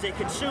 As a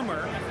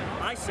consumer,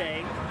 I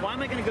say, why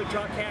am I going to go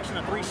drop cash on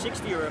a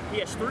 360 or a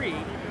PS3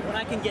 when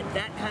I can get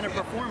that kind of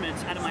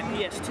performance out of my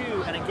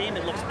PS2 and a game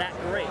that looks that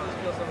great?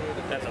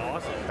 That's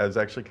awesome. I was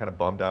actually kind of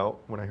bummed out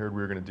when I heard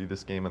we were going to do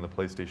this game on the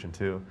PlayStation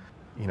 2.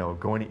 You know,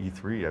 going to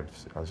E3,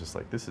 I was just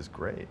like, this is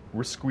great.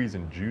 We're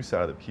squeezing juice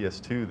out of the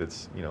PS2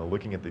 that's, you know,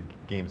 looking at the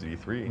games at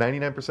E3.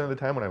 99% of the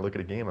time when I look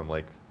at a game, I'm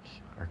like,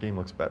 our game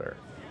looks better.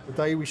 The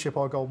day we ship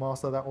our Gold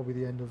Master, that will be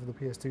the end of the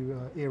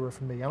PS2 era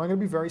for me. And I'm going to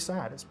be very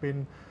sad. It's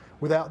been,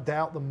 without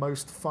doubt, the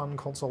most fun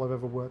console I've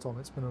ever worked on.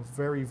 It's been a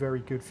very, very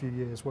good few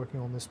years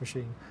working on this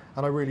machine.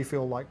 And I really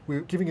feel like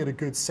we're giving it a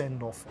good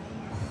send-off.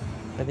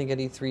 I think at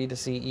E3 to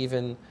see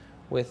even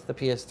with the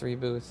PS3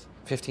 booth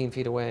 15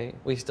 feet away,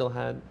 we still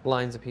had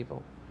lines of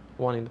people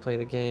wanting to play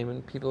the game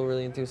and people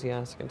really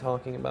enthusiastic and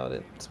talking about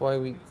it. It's why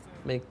we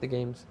make the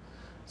games.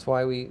 It's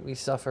why we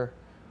suffer.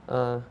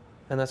 And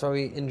that's why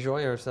we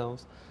enjoy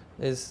ourselves,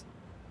 is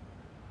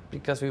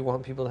because we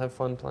want people to have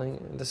fun playing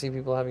it and to see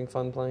people having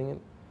fun playing it.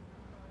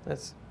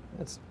 That's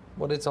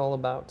what it's all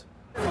about.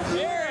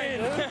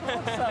 Aaron!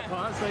 What's up,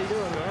 Hans? How you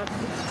doing,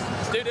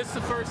 man? Dude, it's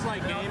the first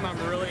game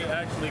I'm really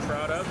actually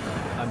proud of.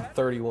 I'm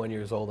 31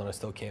 years old and I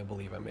still can't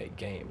believe I made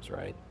games,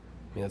 right?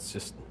 I mean,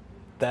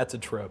 that's a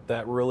trip.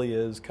 That really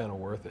is kind of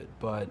worth it.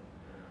 But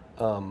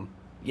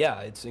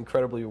yeah, it's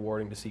incredibly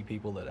rewarding to see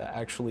people that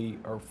actually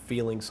are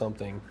feeling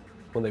something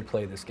when they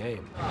play this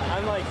game.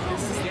 I'm like,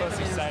 this is the most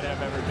excited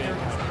I've ever been in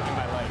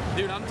my life.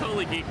 Dude, I'm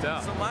totally geeked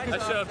out. I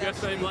showed up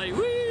yesterday, I'm like,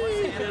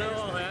 whee! You know,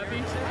 all happy.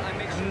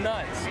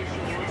 Nuts.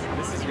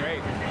 This is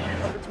great.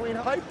 Between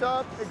hyped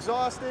up,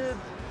 exhausted,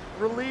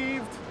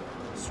 relieved,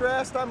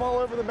 stressed, I'm all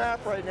over the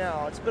map right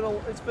now. It's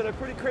been a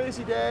pretty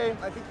crazy day.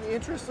 I think the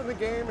interest in the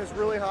game is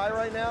really high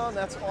right now, and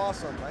that's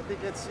awesome. I think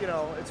it's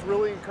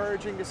really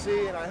encouraging to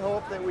see, and I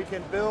hope that we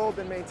can build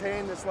and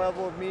maintain this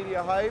level of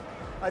media hype.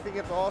 I think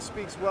it all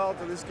speaks well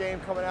to this game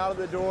coming out of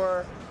the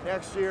door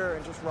next year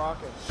and just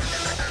rocking.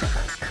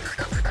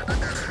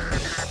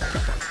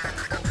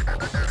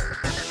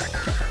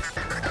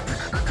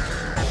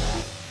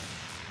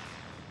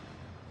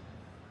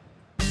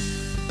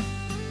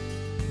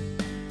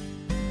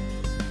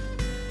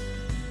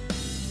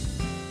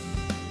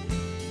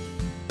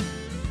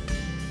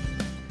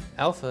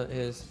 Alpha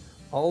is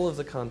all of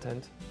the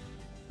content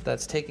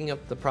that's taking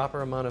up the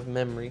proper amount of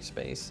memory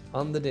space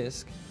on the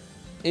disk,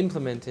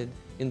 implemented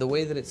in the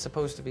way that it's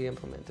supposed to be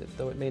implemented.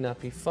 Though it may not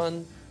be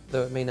fun,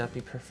 though it may not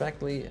be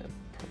perfectly,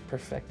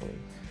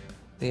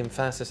 the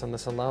emphasis on the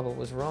syllable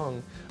was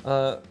wrong,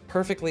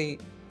 perfectly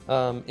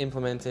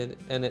implemented,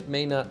 and it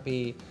may not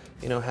be,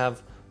 you know,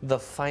 have the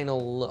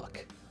final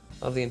look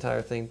of the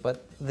entire thing,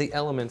 but the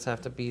elements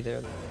have to be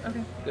there.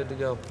 Okay. Good to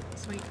go.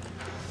 Sweet.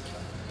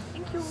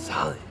 Thank you.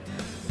 Solid.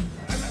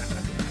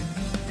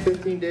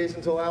 15 days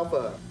until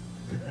alpha.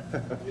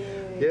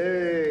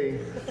 Yay!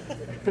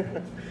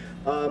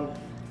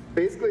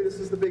 Basically, this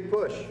is the big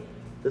push.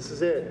 This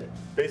is it.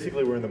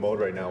 Basically, we're in the mode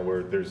right now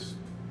where there's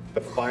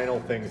the final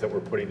things that we're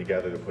putting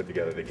together to put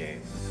together the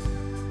game.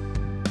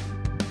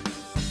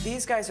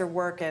 These guys are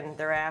working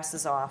their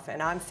asses off,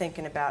 and I'm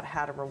thinking about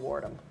how to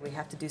reward them. We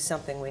have to do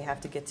something. We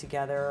have to get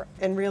together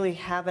and really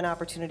have an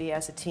opportunity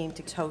as a team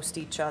to toast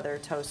each other,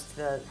 toast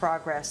the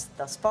progress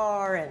thus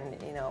far,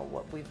 and you know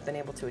what we've been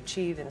able to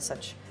achieve in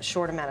such a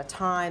short amount of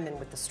time, and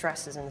with the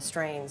stresses and the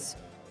strains.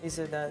 These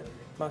are the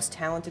most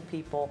talented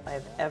people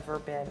I've ever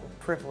been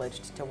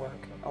privileged to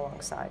work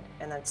alongside,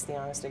 and that's the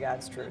honest to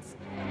God's truth.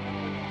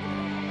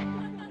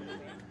 I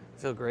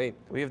feel great.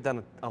 We have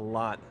done a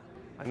lot.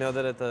 I know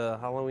that at the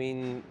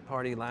Halloween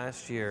party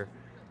last year,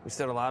 we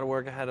still had a lot of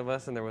work ahead of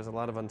us and there was a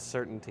lot of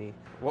uncertainty.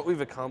 What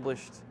we've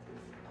accomplished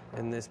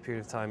in this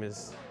period of time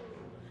is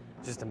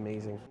just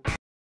amazing.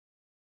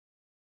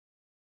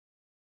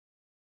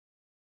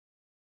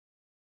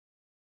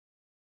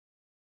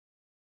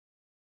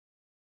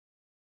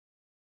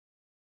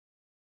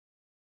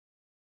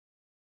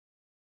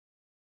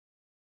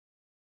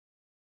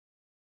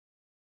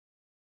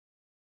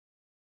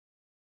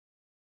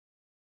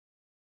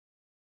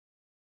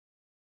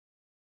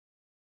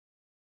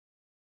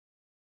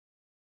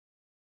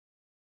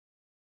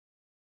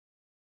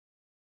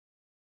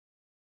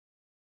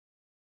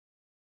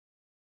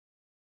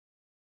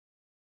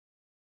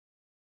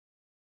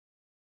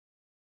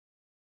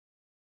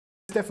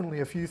 There's definitely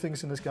a few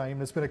things in this game.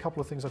 There's been a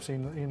couple of things I've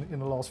seen in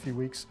the last few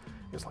weeks.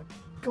 It's like,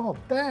 God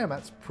damn,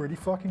 that's pretty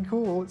fucking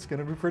cool. It's going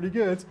to be pretty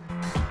good.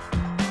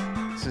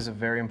 This is a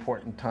very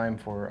important time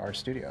for our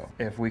studio.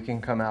 If we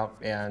can come out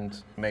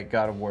and make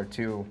God of War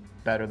 2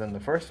 better than the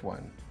first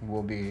one,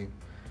 we'll be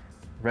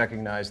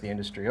recognized the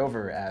industry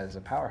over as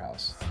a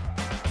powerhouse.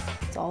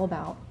 It's all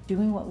about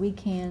doing what we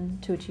can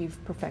to achieve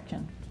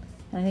perfection.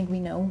 And I think we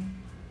know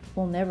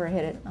we'll never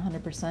hit it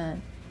 100%.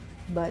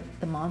 But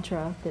the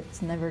mantra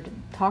that's never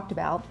talked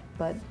about,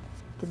 but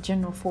the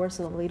general force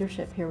of the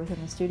leadership here within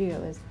the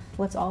studio is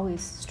let's always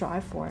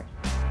strive for it.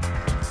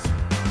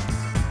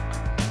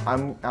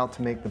 I'm out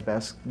to make the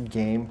best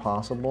game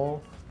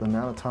possible. The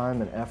amount of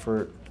time and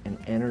effort and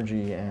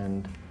energy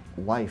and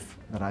life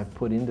that I've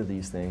put into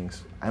these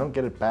things, I don't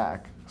get it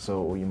back,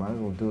 so you might as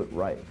well do it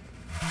right.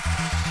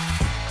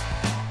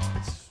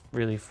 It's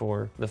really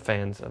for the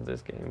fans of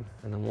this game,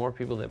 and the more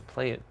people that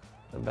play it,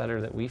 the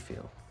better that we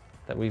feel.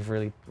 That we've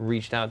really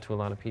reached out to a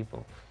lot of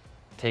people,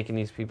 taken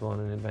these people on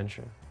an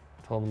adventure,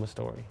 told them a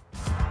story.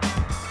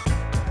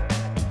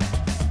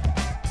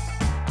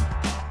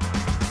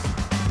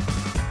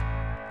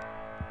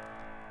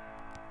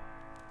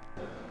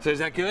 So is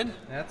that good?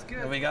 That's good.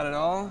 Have we got it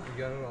all? We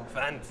got it all.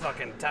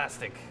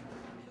 Fan-fucking-tastic.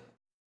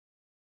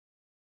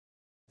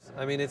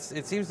 I mean, it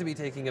seems to be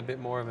taking a bit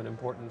more of an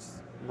important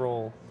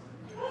role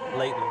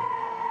lately,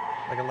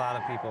 like a lot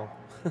of people.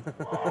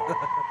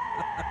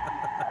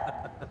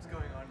 What's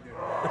going on here?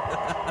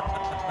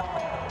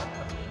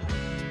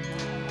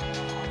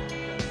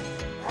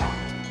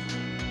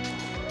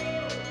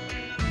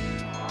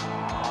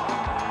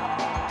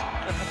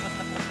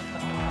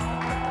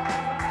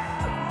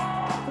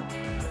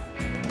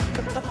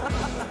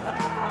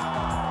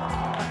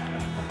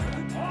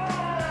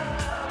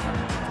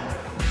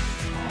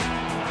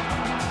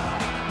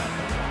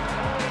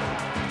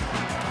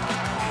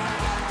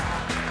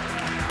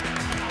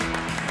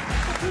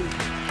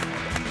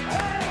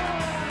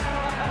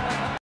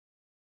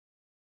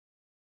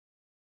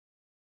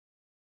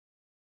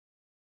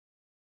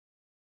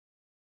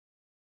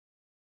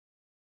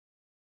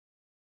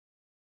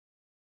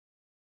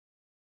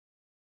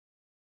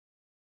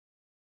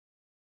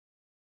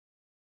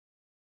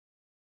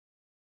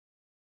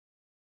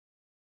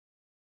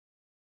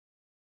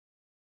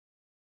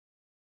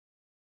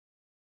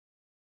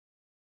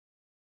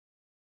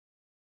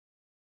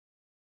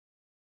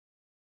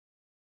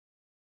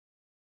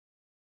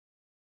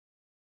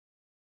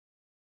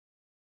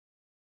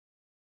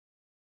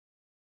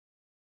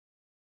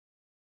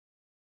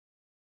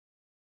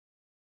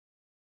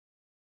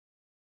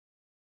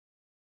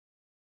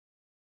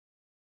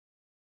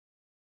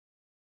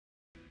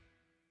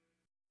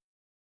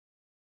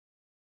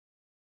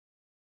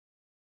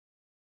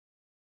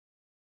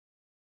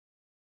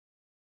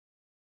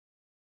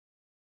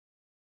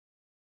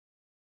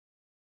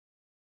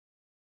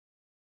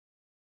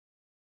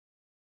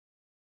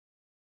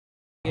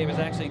 Game is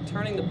actually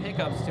turning the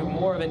pickups to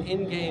more of an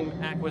in-game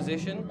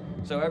acquisition.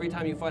 So every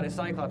time you fight a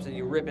Cyclops and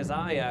you rip his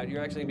eye out,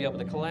 you're actually going to be able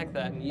to collect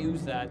that and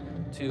use that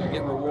to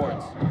get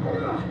rewards.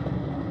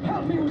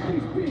 Help me with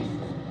these beasts!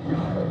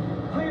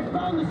 I have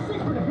found the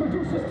secret of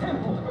Medusa's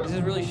temple! This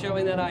is really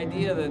showing that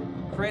idea that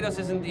Kratos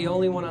isn't the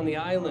only one on the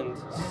island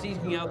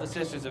seeking out the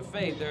Sisters of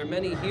Fate. There are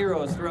many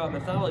heroes throughout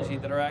mythology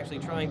that are actually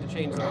trying to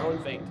change their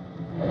own fate.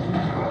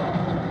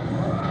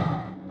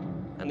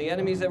 And the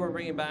enemies that we're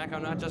bringing back are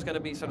not just going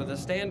to be sort of the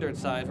standard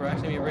size, we're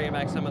actually going to be bringing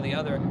back some of the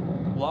other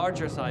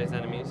larger sized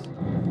enemies.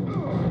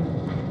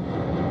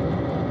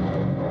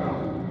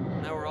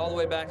 Now we're all the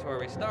way back to where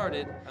we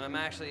started, and I'm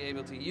actually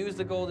able to use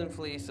the Golden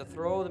Fleece to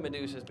throw the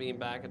Medusa's beam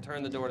back and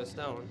turn the door to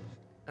stone.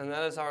 And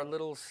that is our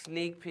little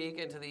sneak peek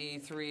into the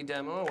E3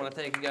 demo. I want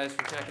to thank you guys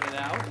for checking it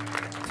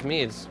out. To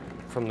me, it's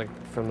from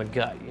the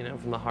gut, you know,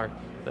 from the heart,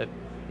 that,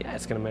 yeah,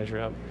 it's going to measure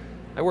up.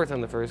 I worked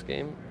on the first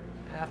game.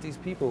 Half these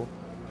people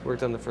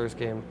worked on the first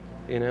game,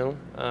 you know?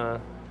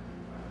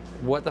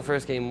 What the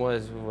first game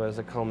was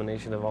a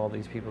culmination of all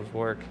these people's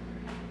work.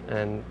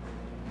 And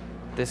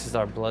this is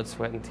our blood,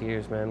 sweat, and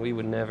tears, man. We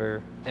would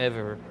never,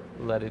 ever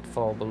let it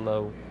fall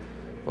below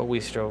what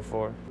we strove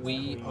for.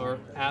 We are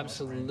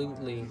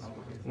absolutely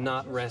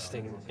not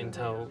resting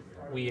until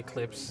we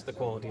eclipse the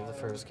quality of the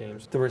first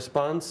games. The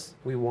response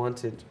we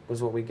wanted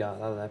was what we got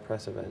out of that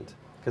press event.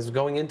 Because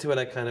going into it,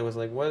 I kind of was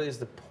like, what is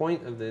the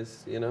point of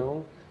this, you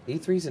know?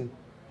 E3's in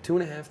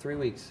 2.5, 3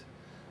 weeks.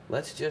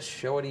 Let's just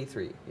show it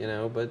E3, you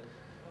know? But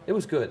it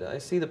was good. I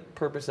see the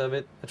purpose of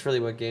it. That's really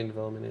what game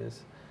development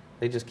is.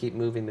 They just keep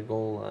moving the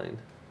goal line,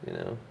 you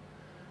know?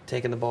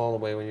 Taking the ball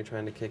away when you're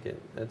trying to kick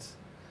it. It's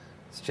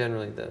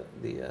generally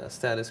the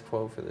status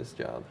quo for this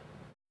job.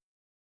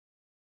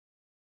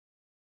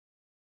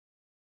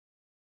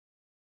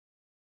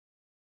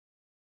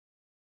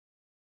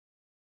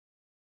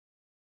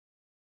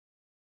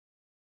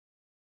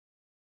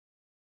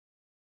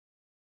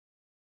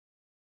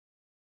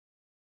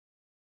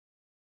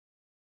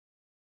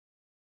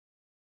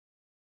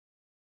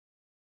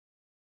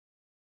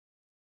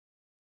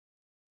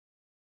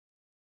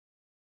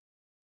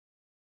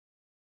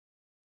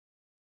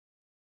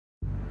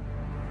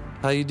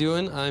 How you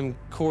doing? I'm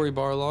Corey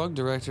Barlog,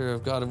 director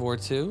of God of War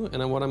 2,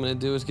 and what I'm going to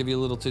do is give you a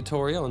little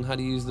tutorial on how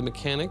to use the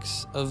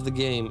mechanics of the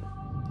game.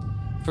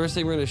 First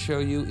thing we're going to show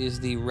you is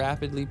the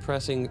rapidly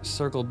pressing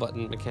circle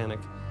button mechanic.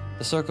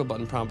 The circle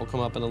button prompt will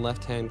come up in the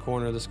left-hand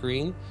corner of the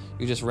screen.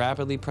 You just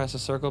rapidly press a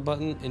circle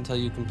button until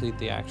you complete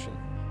the action.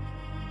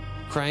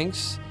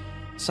 Cranks,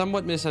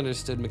 somewhat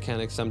misunderstood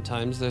mechanic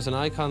sometimes. There's an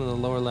icon in the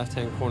lower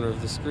left-hand corner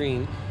of the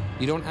screen.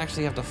 You don't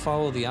actually have to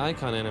follow the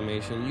icon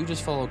animation, you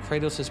just follow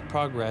Kratos'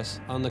 progress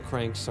on the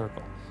crank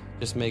circle.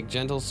 Just make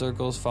gentle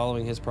circles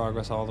following his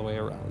progress all the way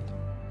around.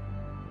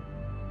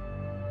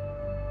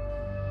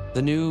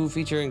 The new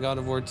feature in God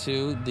of War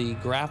 2, the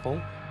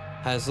grapple,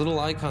 has little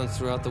icons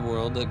throughout the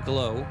world that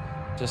glow,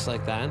 just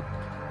like that.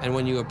 And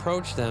when you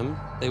approach them,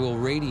 they will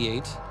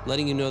radiate,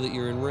 letting you know that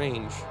you're in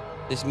range.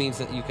 This means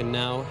that you can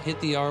now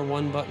hit the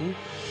R1 button,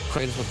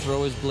 Kratos will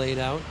throw his blade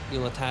out,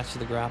 you'll attach to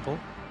the grapple.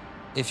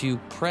 If you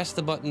press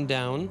the button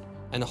down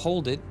and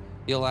hold it,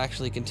 you'll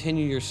actually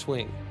continue your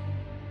swing.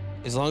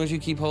 As long as you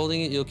keep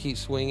holding it, you'll keep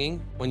swinging.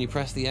 When you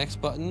press the X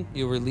button,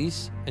 you'll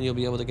release, and you'll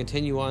be able to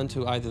continue on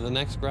to either the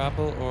next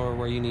grapple or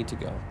where you need to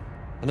go.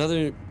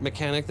 Another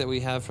mechanic that we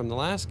have from the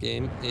last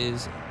game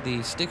is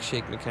the stick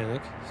shake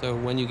mechanic. So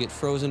when you get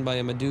frozen by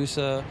a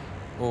Medusa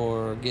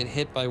or get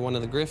hit by one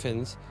of the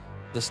Griffins,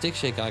 the stick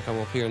shake icon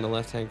will appear in the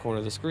left-hand corner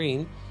of the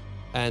screen.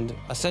 And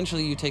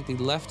essentially you take the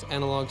left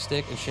analog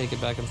stick and shake it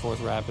back and forth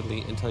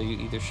rapidly until you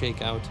either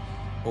shake out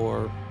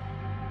or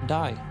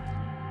die.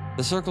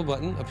 The circle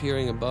button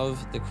appearing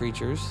above the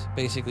creatures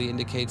basically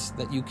indicates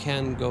that you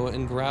can go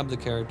and grab the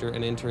character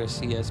and enter a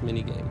CS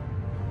minigame.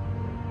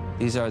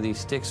 These are the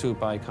stick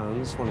swoop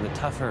icons, one of the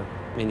tougher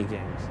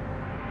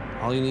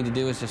minigames. All you need to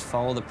do is just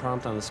follow the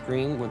prompt on the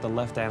screen with the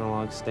left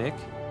analog stick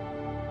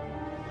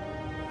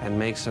and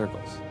make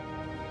circles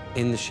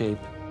in the shape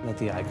that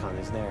the icon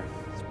is there.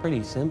 It's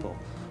pretty simple,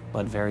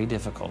 but very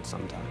difficult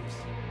sometimes.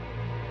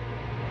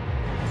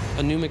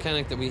 A new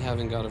mechanic that we have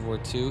in God of War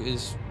 2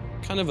 is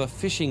kind of a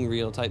fishing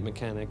reel type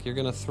mechanic. You're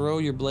going to throw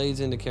your blades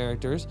into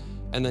characters,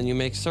 and then you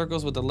make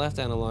circles with the left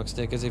analog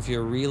stick as if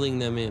you're reeling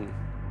them in.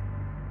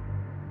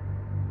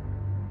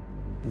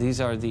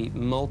 These are the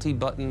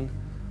multi-button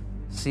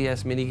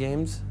CS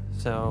minigames.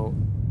 So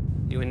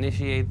you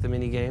initiate the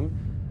minigame,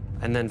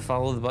 and then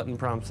follow the button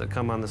prompts that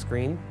come on the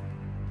screen.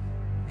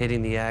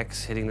 Hitting the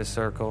X, hitting the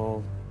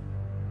circle,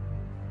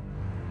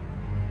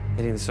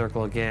 hitting the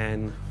circle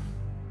again,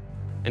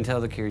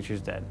 until the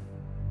creature's dead.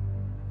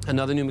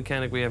 Another new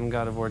mechanic we have in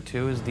God of War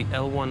 2 is the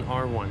L1,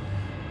 R1.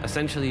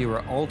 Essentially, you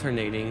are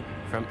alternating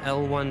from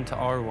L1 to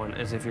R1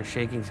 as if you're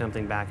shaking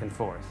something back and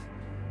forth.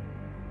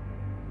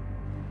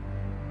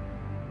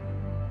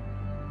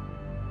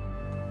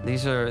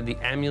 These are the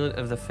Amulet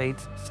of the Fate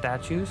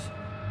statues.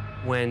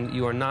 When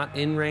you are not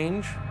in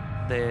range,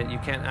 you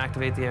can't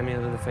activate the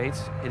Amulet of the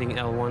Fates, hitting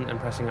L1 and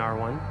pressing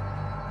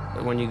R1.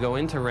 But when you go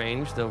into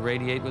range, they'll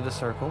radiate with a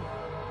circle.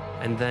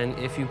 And then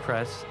if you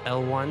press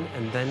L1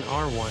 and then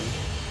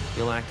R1,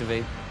 you'll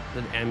activate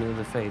the Amulet of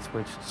the Fates,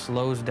 which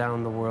slows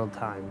down the world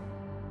time.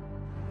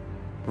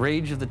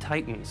 Rage of the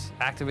Titans,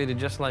 activated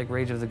just like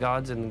Rage of the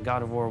Gods in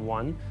God of War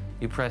 1.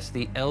 You press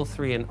the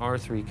L3 and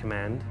R3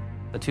 command,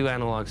 the 2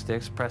 analog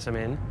sticks, press them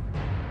in.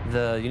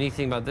 The unique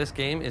thing about this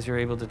game is you're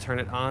able to turn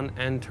it on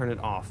and turn it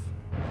off.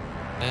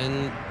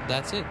 And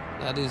that's it.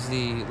 That is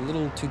the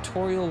little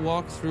tutorial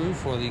walkthrough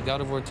for the God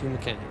of War 2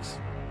 mechanics.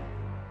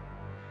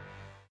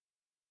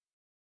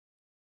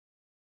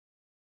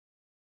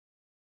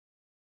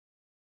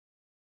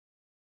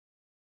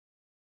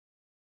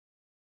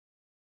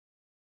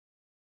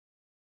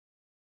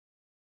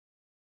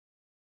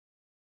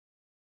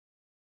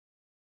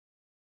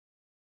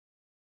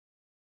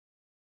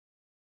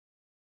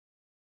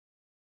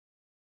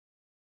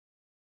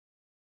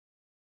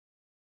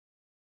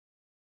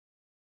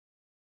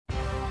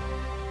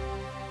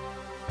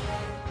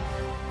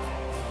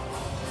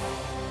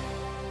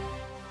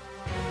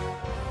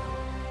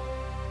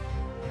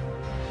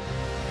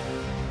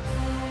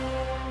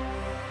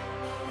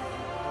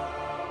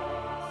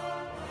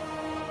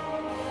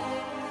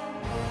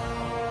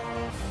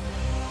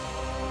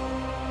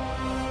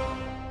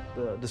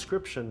 The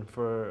description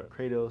for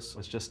Kratos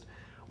was just,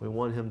 we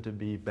want him to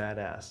be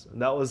badass.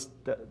 And that was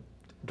the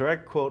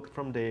direct quote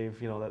from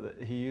Dave, you know,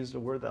 that he used the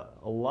word that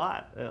a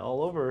lot,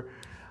 all over.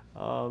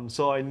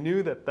 So I knew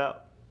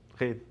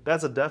okay,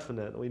 that's a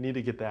definite, we need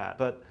to get that.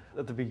 But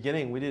at the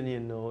beginning, we didn't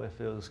even know if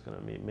it was gonna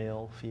be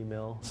male,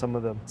 female. Some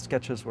of the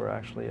sketches were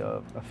actually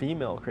a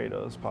female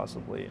Kratos,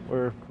 possibly.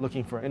 We're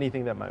looking for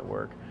anything that might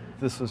work.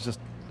 This was just,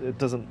 it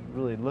doesn't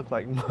really look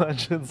like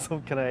much. It's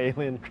some kind of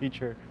alien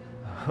creature.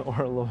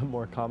 Or a little bit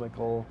more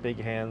comical. Big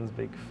hands,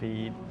 big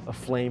feet, a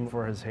flame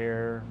for his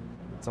hair.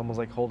 It's almost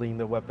like holding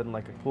the weapon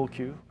like a pool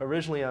cue.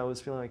 Originally, I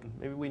was feeling like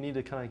maybe we need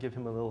to kind of give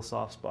him a little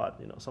soft spot,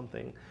 you know,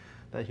 something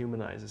that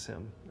humanizes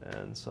him.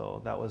 And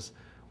so that was,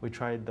 we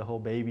tried the whole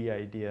baby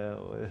idea,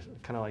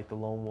 kind of like the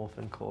lone wolf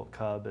and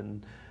cub,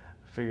 and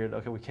figured,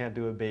 okay, we can't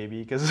do a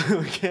baby because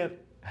we can't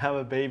have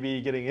a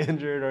baby getting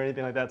injured or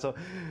anything like that. So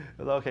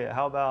I was, okay,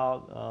 how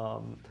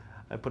about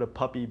I put a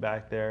puppy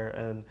back there,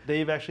 and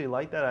Dave actually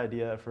liked that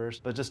idea at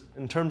first, but just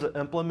in terms of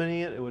implementing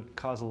it, it would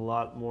cause a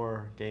lot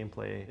more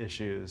gameplay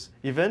issues.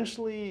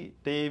 Eventually,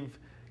 Dave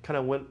kind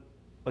of went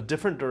a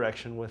different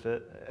direction with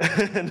it,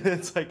 and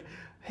it's like,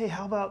 hey,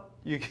 how about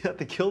you have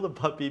to kill the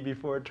puppy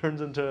before it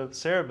turns into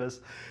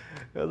Cerebus?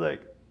 I was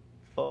like,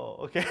 oh,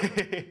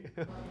 okay.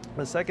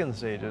 The second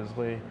stage is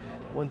we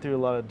went through a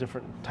lot of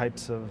different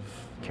types of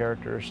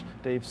characters.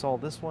 Dave saw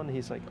this one,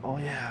 he's like, oh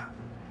yeah,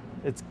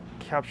 it's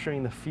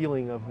capturing the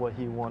feeling of what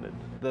he wanted.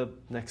 The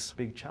next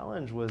big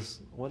challenge was,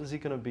 what is he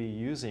going to be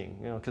using?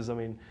 You know, because I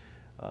mean,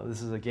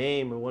 this is a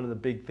game, and one of the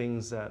big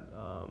things that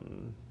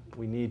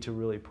we need to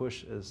really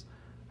push is,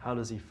 how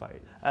does he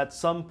fight? At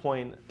some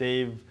point,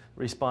 Dave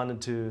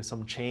responded to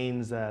some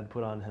chains that I'd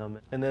put on him,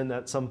 and then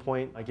at some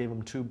point, I gave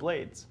him 2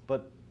 blades.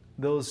 But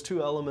those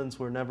 2 elements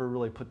were never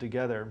really put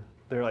together.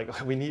 They're like,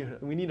 okay, we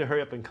need to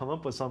hurry up and come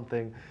up with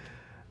something.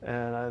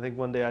 And I think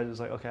one day I was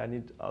like,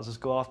 okay, I'll just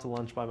go off to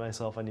lunch by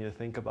myself. I need to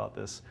think about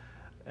this.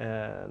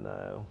 And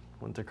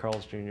went to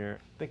Carl's Jr.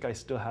 I think I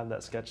still have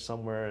that sketch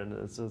somewhere, and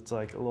it's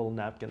like a little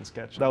napkin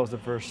sketch. That was the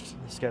first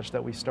sketch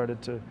that we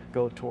started to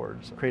go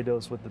towards.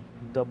 Kratos with the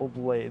double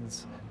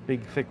blades,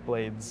 big thick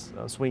blades,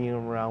 swinging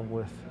him around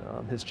with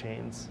his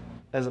chains.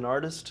 As an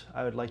artist,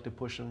 I would like to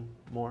push him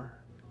more.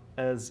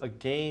 As a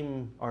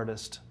game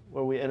artist,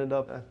 where we ended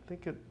up, I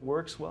think it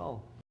works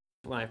well.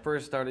 When I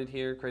first started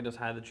here, Kratos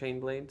had the chain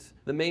blades.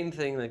 The main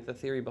thing, like the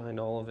theory behind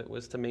all of it,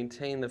 was to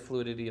maintain the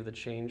fluidity of the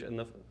change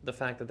and the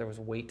fact that there was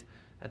weight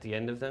at the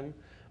end of them,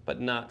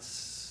 but not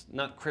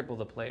cripple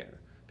the player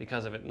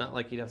because of it. Not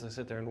like you'd have to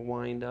sit there and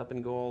wind up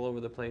and go all over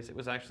the place. It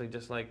was actually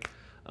just like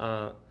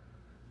a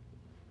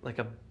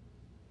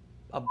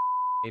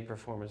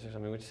performance or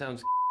something, which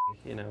sounds,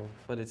 you know,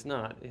 but it's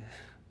not.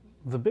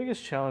 The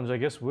biggest challenge, I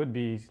guess, would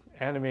be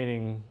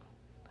animating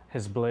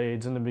his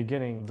blades. In the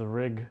beginning, the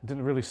rig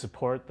didn't really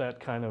support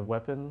that kind of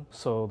weapon,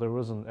 so there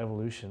was an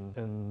evolution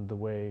in the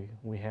way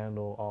we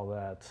handle all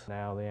that.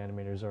 Now the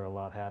animators are a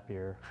lot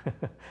happier.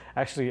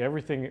 Actually,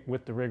 everything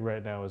with the rig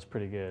right now is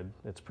pretty good.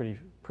 It's pretty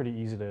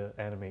easy to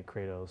animate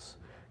Kratos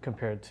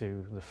compared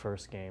to the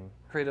first game.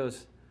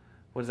 Kratos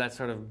was that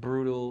sort of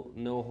brutal,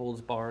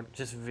 no-holds-barred,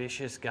 just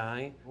vicious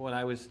guy. What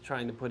I was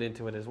trying to put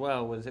into it as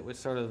well was it was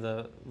sort of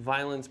the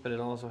violence, but it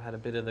also had a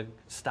bit of the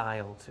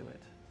style to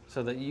it,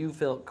 so that you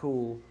felt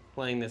cool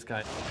playing this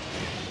guy.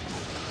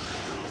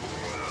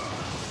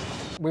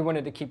 We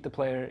wanted to keep the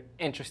player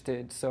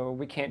interested, so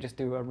we can't just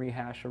do a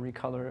rehash or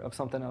recolor of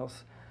something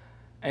else.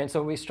 And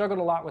so we struggled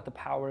a lot with the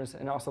powers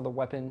and also the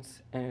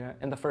weapons. And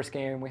in the first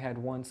game, we had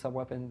 1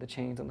 sub-weapon, the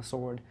chains and the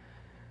sword.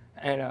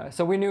 And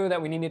so we knew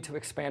that we needed to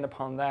expand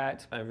upon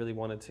that. I really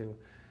wanted to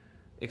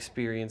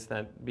experience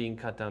that being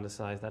cut down to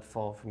size, that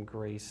fall from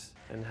grace,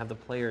 and have the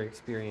player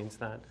experience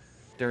that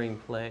during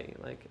play,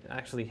 like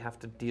actually have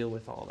to deal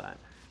with all that,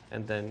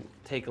 and then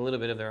take a little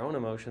bit of their own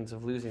emotions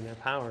of losing their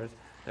powers,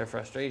 their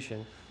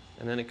frustration,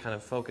 and then it kind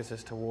of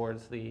focuses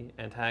towards the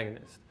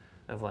antagonist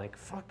of like,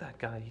 fuck that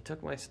guy, he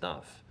took my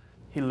stuff.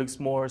 He looks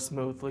more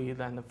smoothly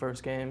than the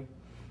first game.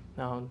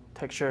 Now,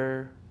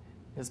 texture,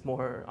 is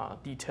more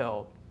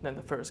detailed than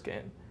the first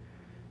game.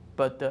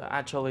 But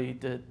actually,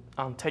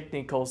 on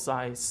technical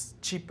side, it's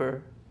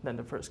cheaper than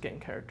the first game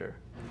character.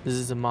 This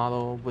is a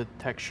model with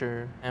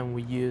texture, and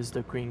we use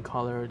the green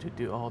color to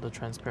do all the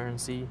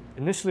transparency.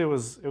 Initially, it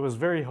was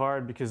very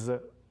hard because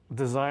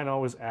design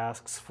always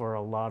asks for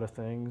a lot of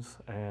things,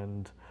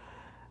 and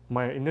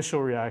my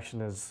initial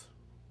reaction is,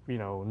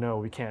 no,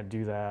 we can't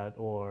do that,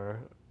 or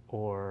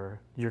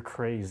you're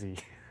crazy.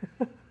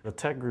 The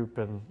tech group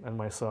and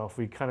myself,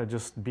 we kind of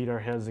just beat our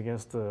heads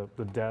against the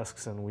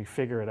desks and we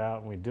figure it out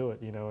and we do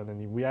it, and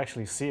then we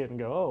actually see it and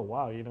go, oh,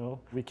 wow,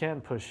 we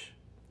can push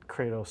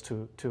Kratos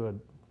to a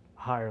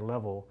higher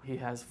level. He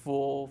has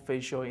full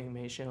facial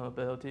animation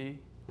ability.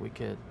 We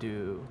could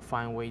do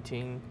fine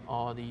weighting.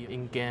 All the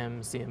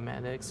in-game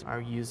cinematics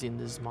are using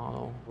this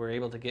model. We're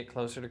able to get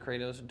closer to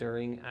Kratos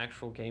during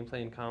actual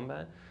gameplay and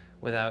combat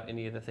without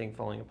any of the thing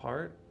falling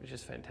apart, which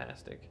is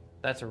fantastic.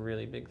 That's a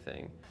really big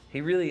thing.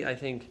 He really, I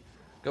think,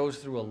 goes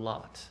through a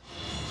lot.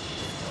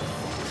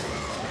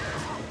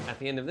 At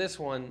the end of this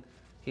one,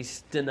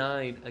 he's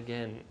denied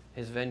again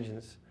his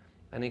vengeance,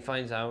 and he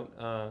finds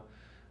out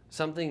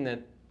something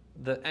that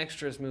the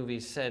extras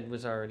movies said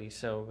was already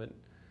so, but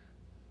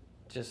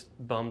just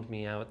bummed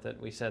me out that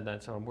we said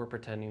that, so we're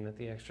pretending that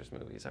the extras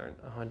movies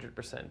aren't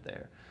 100%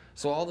 there.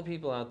 So all the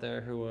people out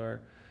there who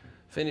are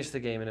finished the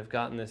game and have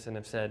gotten this and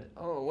have said,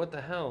 oh, what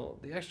the hell,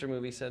 the extra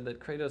movie said that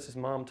Kratos'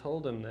 mom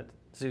told him that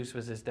Zeus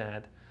was his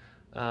dad.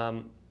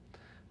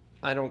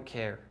 I don't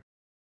care.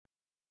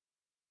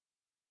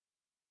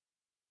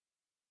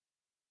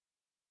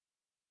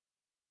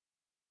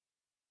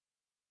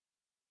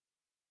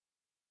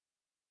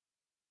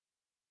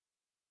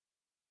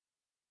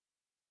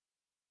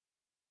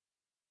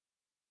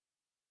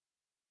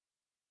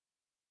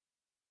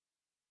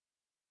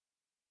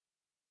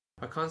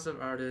 A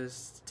concept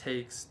artist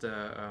takes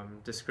the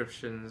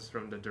descriptions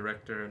from the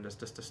director and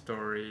just the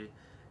story,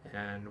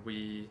 and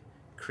we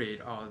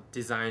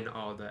design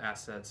all the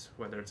assets,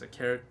 whether it's a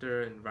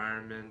character,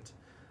 environment,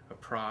 a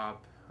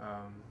prop,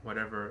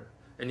 whatever,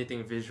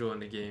 anything visual in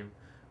the game.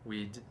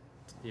 We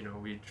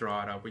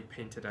draw it up, we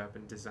paint it up,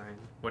 and design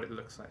what it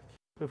looks like.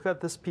 We've got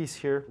this piece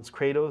here. It's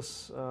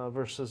Kratos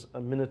versus a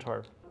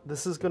Minotaur.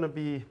 This is going to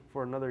be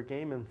for another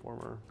Game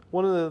Informer.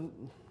 One of the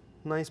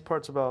nice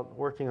parts about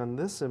working on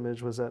this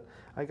image was that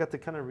I got to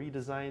kind of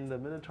redesign the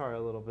Minotaur a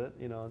little bit,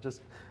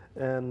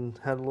 and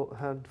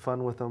had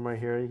fun with them right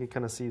here. You can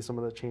kind of see some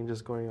of the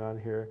changes going on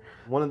here.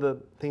 One of the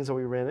things that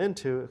we ran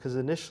into, because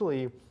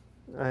initially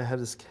I had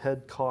his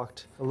head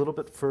cocked a little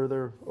bit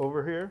further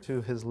over here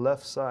to his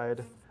left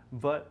side,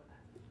 but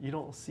you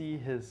don't see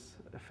his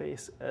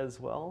face as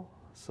well.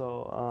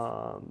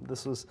 So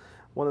this was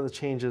one of the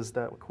changes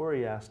that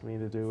Corey asked me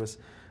to do, was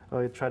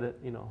try to,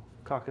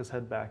 cock his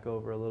head back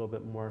over a little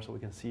bit more so we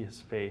can see his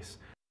face.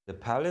 The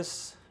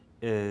palace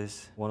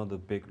is one of the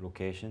big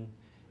locations.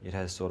 It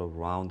has sort of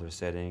rounder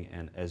setting,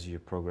 and as you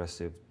progress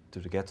to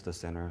get to the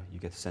center, you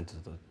get sent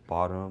to the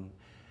bottom,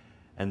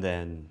 and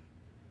then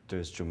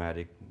there's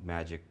dramatic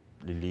magic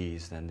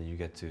release, and then you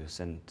get to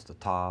send to the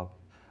top.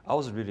 I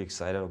was really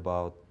excited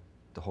about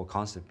the whole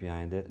concept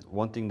behind it.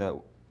 One thing that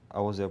I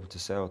was able to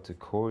sell to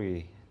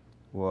Corey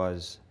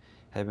was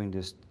having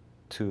this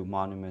two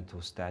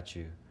monumental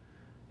statue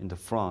in the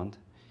front,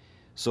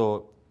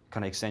 so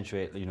kind of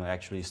accentuate,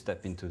 actually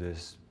step into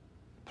this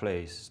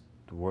place,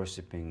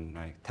 worshiping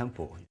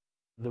temple.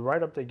 The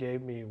write-up they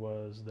gave me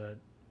was that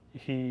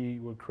he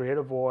would create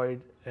a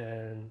void,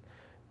 and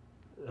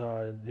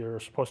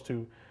he's supposed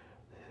to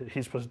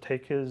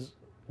take his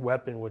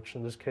weapon, which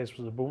in this case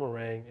was a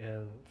boomerang,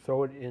 and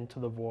throw it into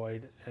the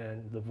void,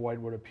 and the void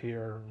would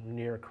appear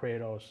near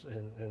Kratos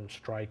and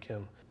strike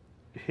him.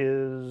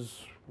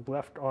 His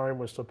left arm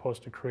was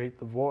supposed to create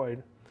the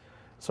void,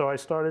 so I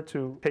started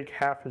to take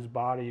half his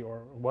body, or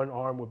one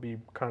arm would be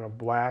kind of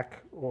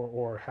black,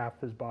 or half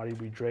his body would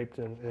be draped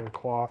in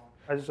cloth.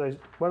 As I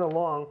went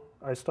along,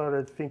 I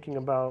started thinking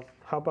about,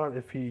 how about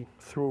if he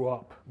threw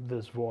up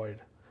this void?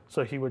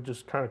 So he would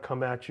just kind of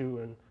come at you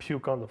and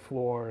puke on the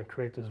floor and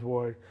create this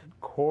void.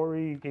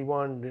 Corey, he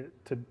wanted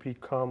it to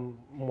become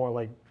more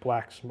like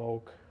black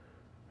smoke.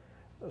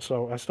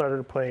 So I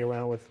started playing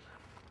around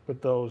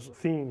with those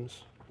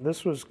themes.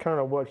 This was kind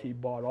of what he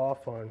bought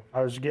off on.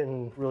 I was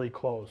getting really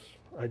close.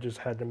 I just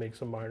had to make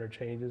some minor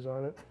changes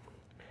on it.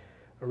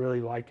 I really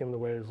like him the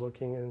way it's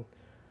looking, and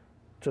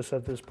just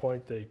at this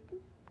point, they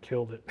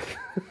killed it.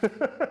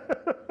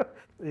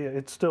 Yeah,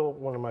 it's still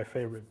one of my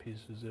favorite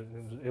pieces.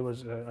 It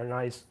was a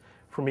nice,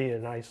 for me, a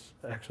nice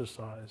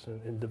exercise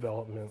in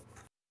development.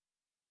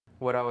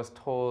 What I was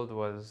told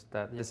was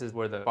that this is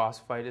where the boss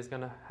fight is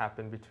going to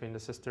happen between the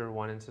Sister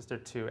 1 and Sister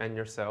 2 and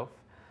yourself.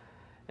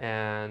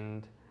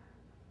 And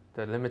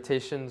the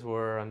limitations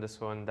were on this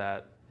one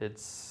that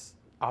it's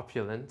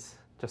opulent,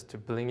 just to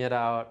bling it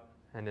out,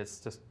 and it's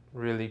just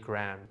really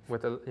grand.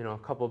 With a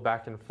couple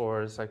back and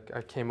forths, I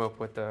came up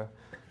with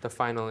the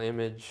final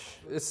image.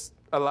 It's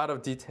a lot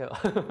of detail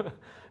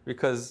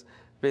because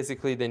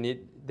Basically, they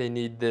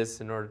need this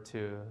in order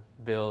to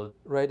build.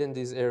 Right in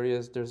these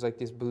areas, there's like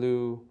these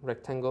blue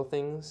rectangle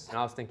things. And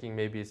I was thinking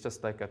maybe it's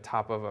just like a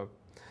top of a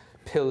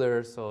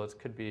pillar, so it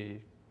could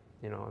be,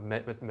 you know,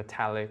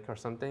 metallic or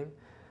something.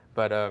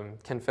 But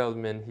Ken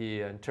Feldman,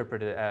 he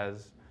interpreted it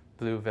as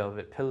blue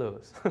velvet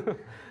pillows.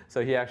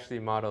 So he actually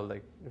modeled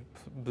like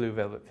blue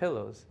velvet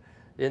pillows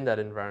in that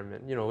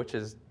environment, you know, which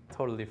is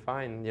totally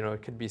fine. You know,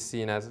 it could be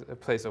seen as a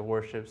place of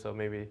worship, so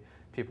maybe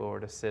people were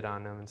to sit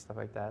on them and stuff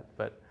like that.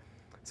 But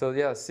so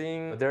yeah,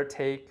 seeing their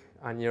take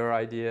on your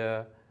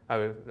idea,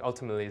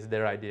 ultimately it's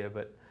their idea,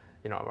 but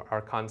you know,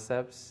 our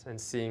concepts,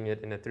 and seeing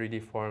it in a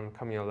 3D form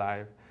coming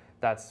alive,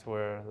 that's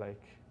where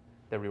like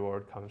the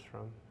reward comes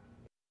from.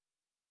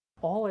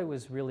 All I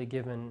was really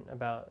given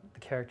about the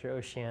character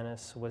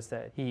Oceanus was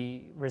that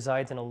he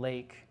resides in a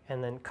lake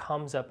and then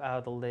comes up out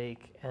of the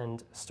lake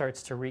and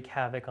starts to wreak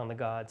havoc on the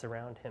gods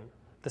around him.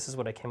 This is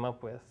what I came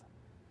up with.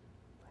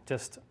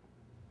 Just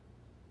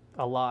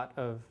a lot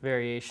of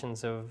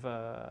variations of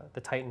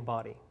the Titan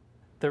body.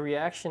 The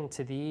reaction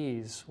to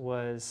these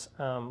was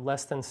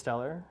less than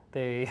stellar.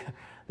 They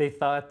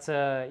thought,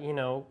 you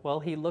know, well,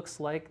 he looks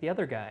like the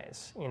other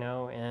guys, you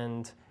know,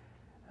 and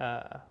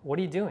what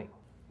are you doing?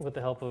 With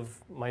the help of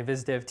my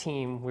VizDev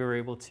team, we were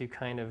able to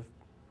kind of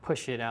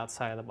push it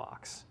outside of the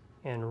box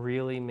and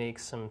really make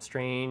some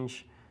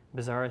strange,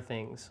 bizarre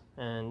things.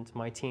 And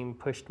my team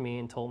pushed me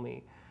and told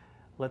me,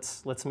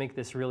 let's make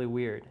this really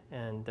weird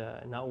and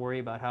not worry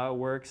about how it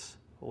works.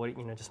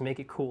 You know, just make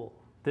it cool.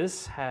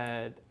 This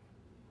had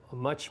a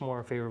much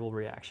more favorable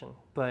reaction,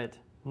 but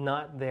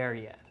not there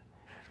yet.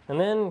 And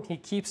then he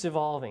keeps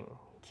evolving,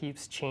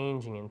 keeps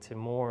changing into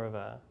more of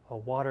a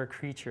water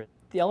creature.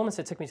 The elements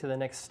that took me to the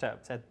next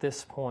steps at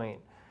this point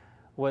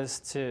was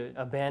to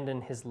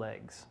abandon his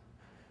legs.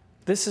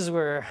 This is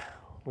where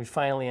we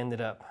finally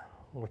ended up,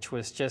 which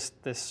was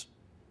just this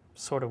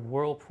sort of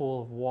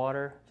whirlpool of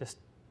water just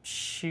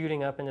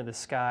shooting up into the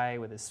sky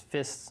with his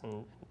fists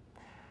and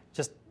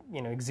just,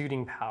 you know,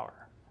 exuding power.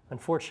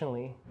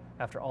 Unfortunately,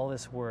 after all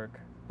this work,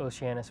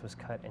 Oceanus was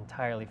cut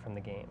entirely from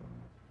the game.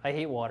 I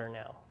hate water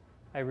now.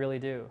 I really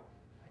do.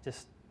 I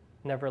just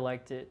never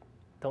liked it,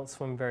 don't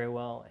swim very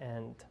well,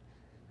 and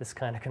this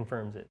kind of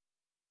confirms it.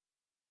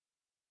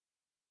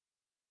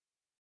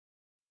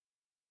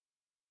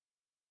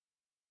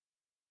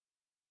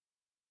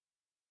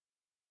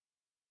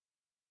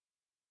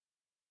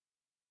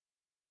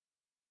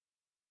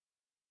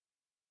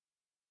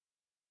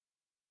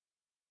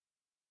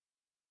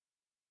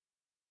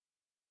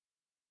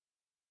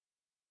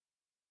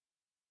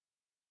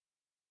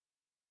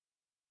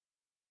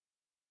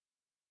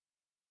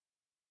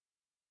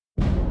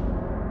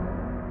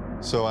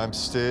 So I'm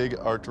Stig,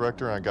 art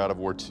director on God of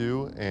War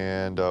 2,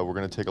 and we're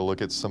going to take a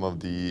look at some of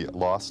the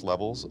lost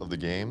levels of the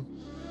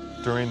game.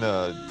 During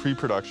the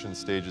pre-production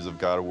stages of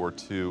God of War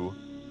 2,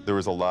 there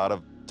was a lot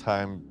of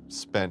time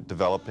spent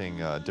developing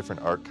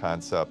different art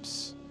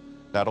concepts,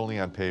 not only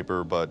on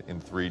paper, but in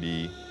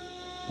 3D.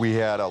 We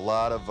had a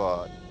lot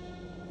of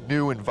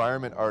new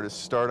environment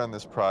artists start on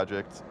this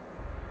project.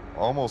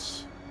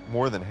 Almost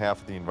more than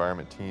half of the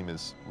environment team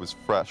was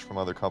fresh from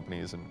other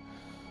companies, and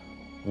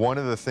one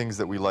of the things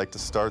that we like to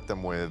start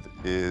them with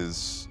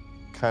is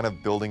kind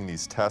of building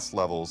these test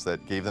levels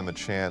that gave them a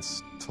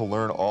chance to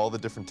learn all the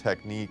different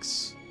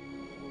techniques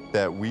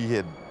that we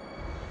had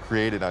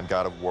created on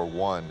God of War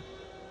 1.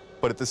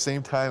 But at the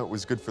same time, it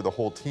was good for the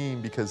whole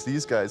team because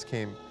these guys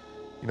came,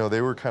 you know,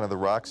 they were kind of the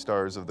rock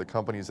stars of the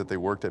companies that they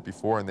worked at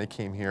before, and they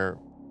came here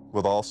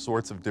with all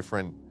sorts of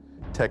different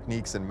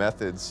techniques and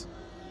methods,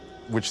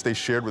 which they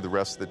shared with the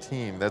rest of the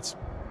team. That's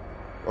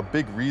a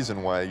big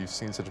reason why you've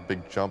seen such a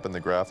big jump in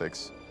the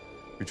graphics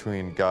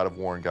between God of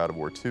War and God of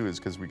War 2 is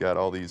because we got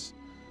all these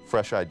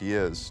fresh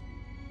ideas.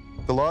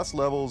 The lost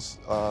levels,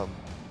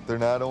 they're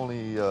not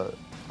only a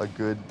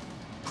good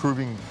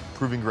proving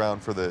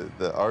ground for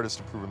the artist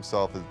to prove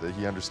himself that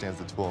he understands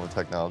the tool and the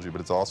technology, but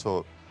it's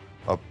also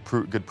a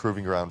good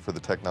proving ground for the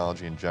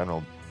technology in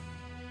general.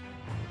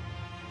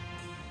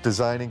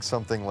 Designing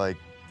something like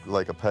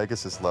a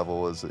Pegasus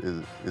level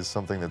is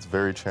something that's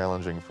very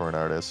challenging for an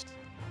artist.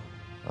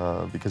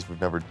 Because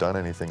we've never done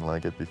anything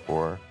like it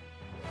before.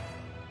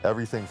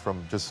 Everything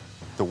from just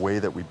the way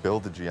that we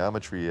build the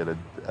geometry at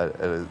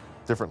a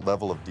different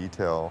level of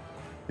detail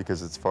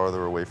because it's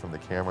farther away from the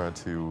camera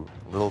to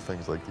little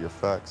things like the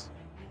effects.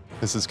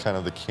 This is kind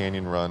of the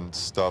canyon run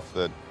stuff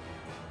that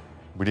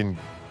we didn't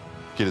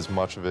get as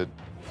much of it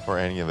or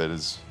any of it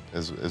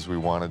as we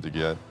wanted to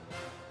get.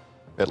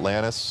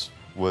 Atlantis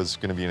was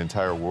going to be an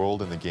entire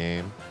world in the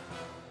game,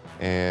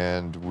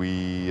 and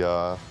we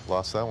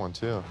lost that one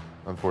too.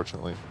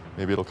 Unfortunately.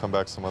 Maybe it'll come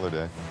back some other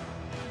day.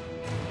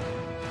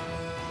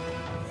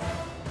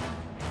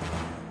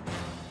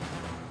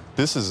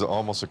 This is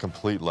almost a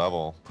complete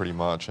level, pretty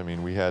much. I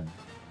mean, we had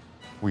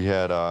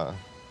a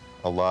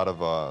lot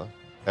of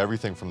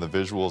everything from the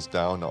visuals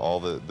down to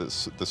all the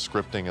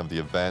scripting of the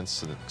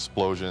events and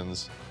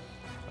explosions,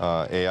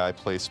 AI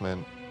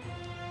placement.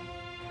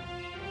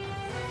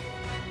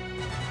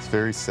 It's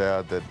very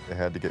sad that it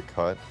had to get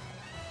cut.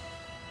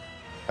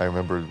 I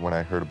remember when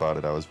I heard about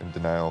it, I was in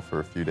denial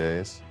for a few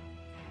days,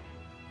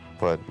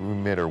 but we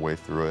made our way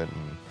through it,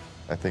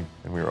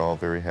 and we were all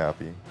very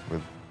happy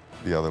with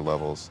the other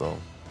levels, so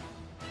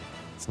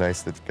it's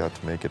nice that it got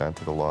to make it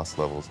onto the Lost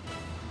levels.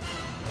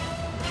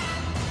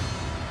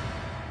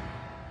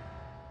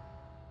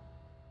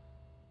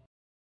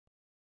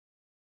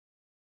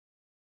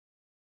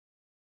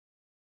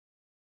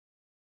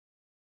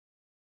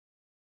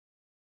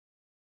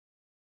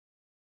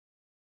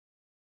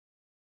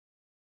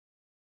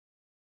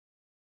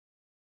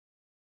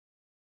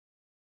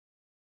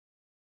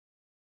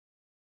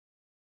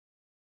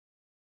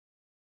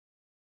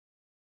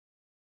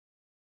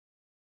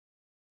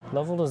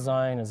 Level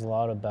design is a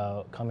lot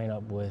about coming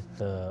up with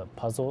the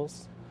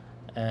puzzles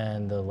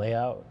and the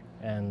layout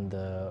and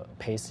the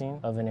pacing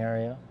of an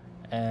area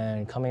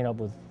and coming up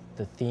with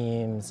the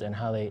themes and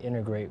how they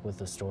integrate with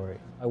the story.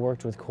 I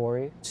worked with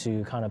Corey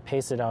to kind of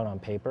pace it out on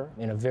paper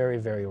in a very,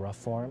 very rough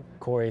form.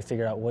 Corey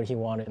figured out what he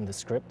wanted in the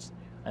script,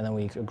 and then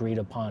we agreed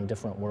upon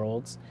different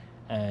worlds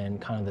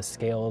and kind of the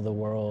scale of the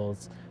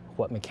worlds,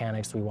 what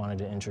mechanics we wanted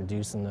to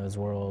introduce in those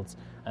worlds,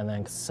 and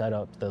then set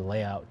up the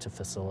layout to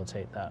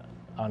facilitate that.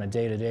 On a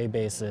day-to-day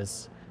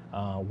basis,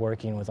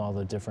 working with all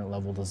the different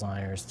level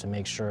designers to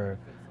make sure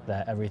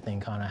that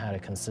everything kind of had a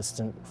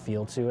consistent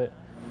feel to it.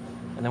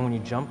 And then when you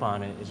jump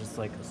on it, it's just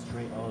like a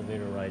straight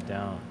elevator ride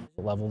down.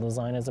 Level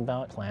design is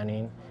about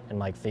planning and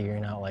like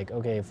figuring out like,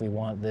 okay, if we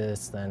want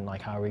this, then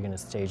like how are we going to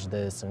stage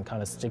this, and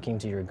kind of sticking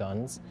to your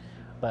guns,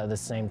 but at the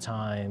same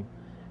time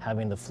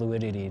having the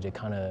fluidity to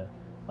kind of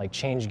like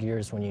change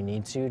gears when you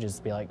need to,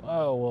 just be like,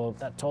 oh, well,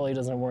 that totally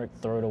doesn't work,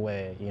 throw it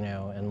away, you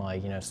know, and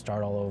like, you know,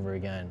 start all over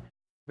again.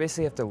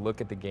 Basically have to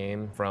look at the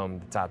game from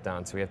the top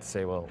down. So we have to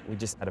say, well, we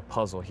just had a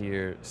puzzle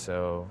here,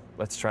 so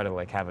let's try to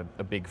like have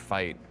a big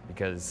fight,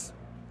 because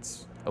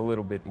it's a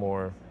little bit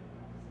more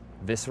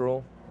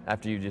visceral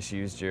after you just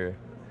used your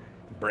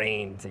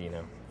brain to, you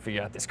know,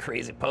 figure out this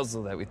crazy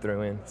puzzle that we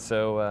throw in.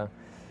 So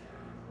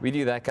we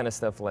do that kind of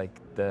stuff,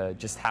 like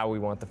just how we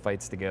want the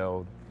fights to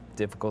go,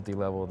 difficulty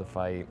level of the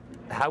fight.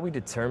 How we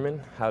determine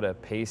how to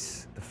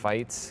pace the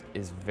fights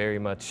is very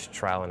much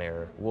trial and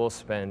error. We'll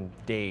spend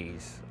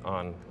days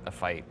on a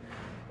fight,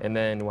 and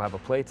then we'll have a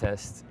play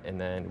test, and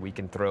then we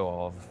can throw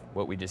all of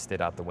what we just did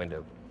out the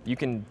window. You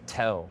can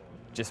tell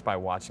just by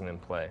watching them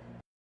play.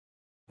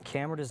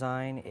 Camera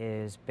design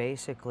is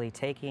basically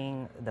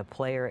taking the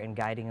player and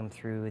guiding them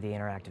through the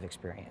interactive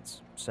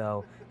experience.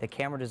 So the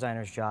camera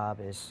designer's job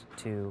is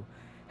to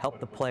help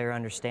the player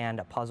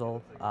understand a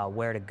puzzle,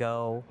 where to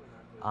go,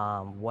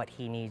 what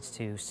he needs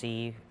to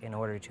see in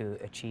order to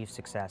achieve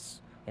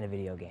success in a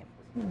video game.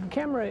 The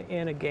camera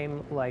in a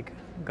game like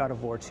God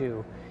of War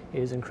 2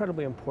 is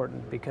incredibly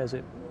important because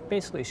it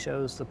basically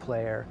shows the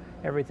player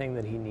everything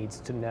that he needs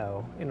to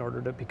know in order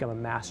to become a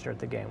master at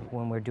the game.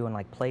 When we're doing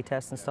like play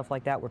tests and stuff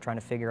like that, we're trying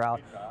to figure out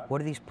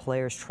what are these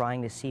players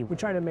trying to see. We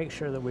try to make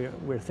sure that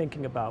we're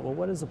thinking about, well,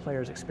 what is the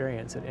player's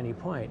experience at any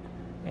point,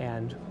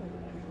 and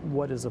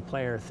what is the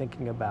player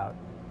thinking about?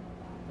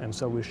 And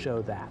so we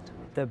show that.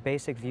 The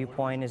basic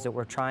viewpoint is that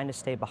we're trying to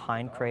stay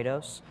behind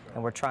Kratos,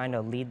 and we're trying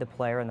to lead the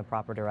player in the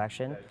proper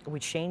direction.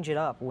 We change it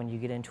up when you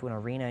get into an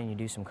arena and you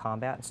do some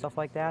combat and stuff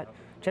like that.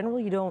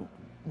 Generally, you don't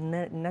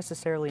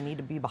necessarily need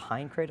to be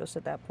behind Kratos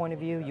at that point of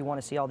view. You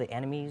want to see all the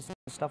enemies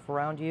and stuff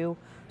around you.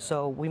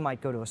 So we might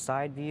go to a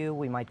side view,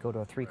 we might go to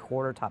a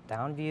 3/4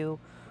 top-down view.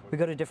 We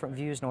go to different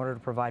views in order to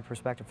provide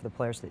perspective for the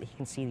player so that he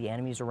can see the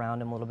enemies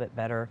around him a little bit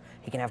better.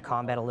 He can have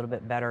combat a little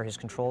bit better. His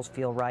controls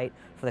feel right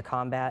for the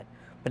combat.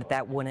 But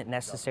that wouldn't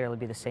necessarily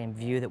be the same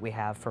view that we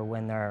have for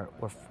when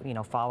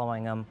we're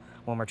following them,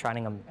 when we're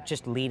trying to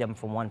just lead them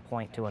from one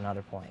point to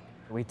another point.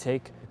 We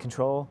take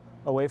control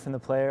away from the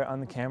player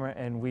on the camera,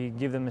 and we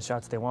give them the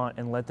shots they want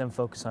and let them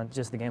focus on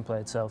just the gameplay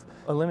itself.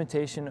 A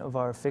limitation of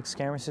our fixed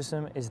camera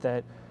system is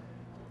that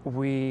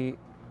we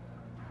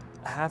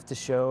have to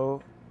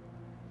show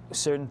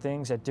certain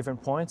things at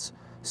different points.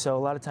 So a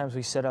lot of times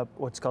we set up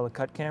what's called a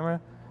cut camera,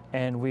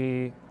 and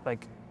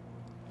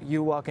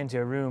you walk into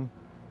a room,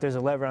 there's a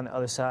lever on the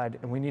other side,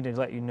 and we need to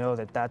let you know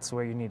that that's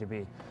where you need to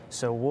be.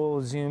 So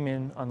we'll zoom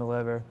in on the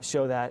lever,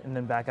 show that, and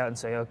then back out and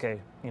say,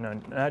 okay,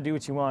 now do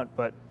what you want,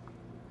 but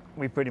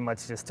we pretty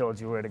much just told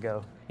you where to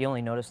go. You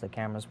only notice the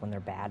cameras when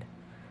they're bad.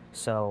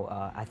 So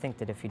I think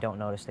that if you don't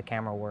notice the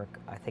camera work,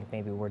 I think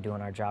maybe we're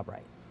doing our job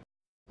right.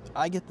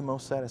 I get the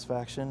most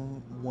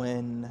satisfaction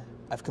when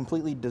I've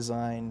completely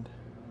designed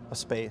a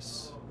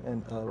space,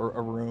 or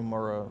a room,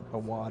 or a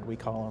WAD, we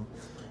call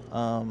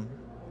them,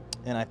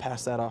 and I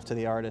pass that off to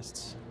the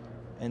artists.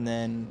 And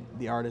then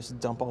the artists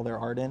dump all their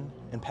art in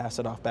and pass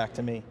it off back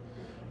to me.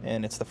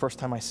 And it's the first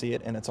time I see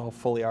it, and it's all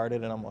fully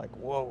arted, and I'm like,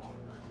 whoa,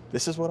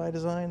 this is what I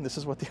designed? This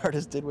is what the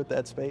artist did with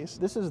that space?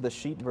 This is the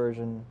sheet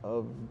version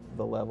of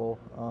the level.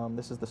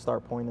 This is the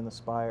start point and the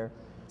spire.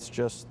 It's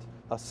just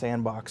a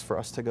sandbox for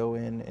us to go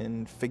in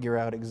and figure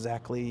out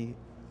exactly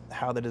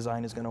how the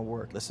design is going to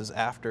work. This is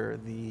after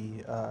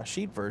the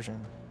sheet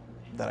version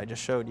that I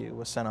just showed you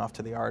was sent off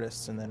to the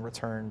artists and then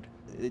returned.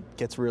 It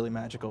gets really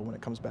magical when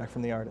it comes back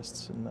from the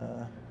artists, and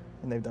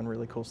they've done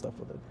really cool stuff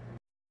with it.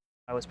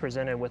 I was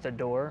presented with a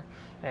door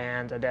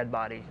and a dead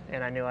body,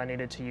 and I knew I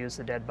needed to use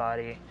the dead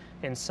body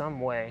in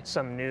some way,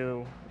 some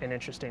new and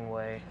interesting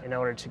way, in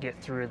order to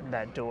get through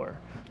that door.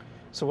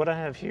 So what I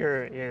have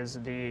here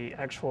is the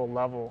actual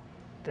level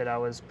that I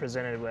was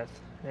presented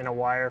with in a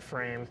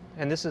wireframe,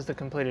 and this is the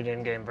completed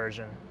in-game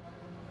version.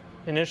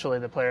 Initially,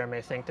 the player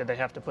may think that they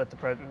have to put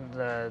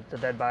the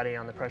dead body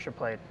on the pressure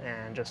plate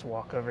and just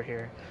walk over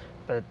here,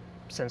 but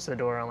since the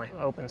door only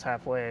opens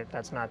halfway,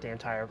 that's not the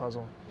entire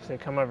puzzle. If they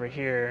come over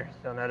here,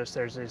 they'll notice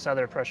there's this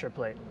other pressure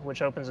plate,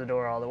 which opens the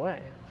door all the way.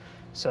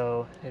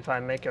 So if I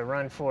make a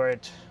run for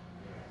it,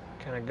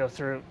 kind of go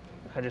through,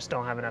 I just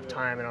don't have enough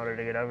time in order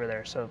to get over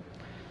there. So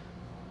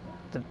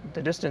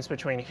the distance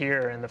between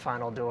here and the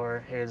final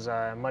door is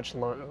much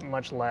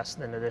less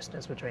than the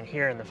distance between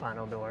here and the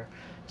final door.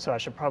 So I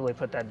should probably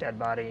put that dead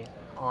body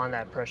on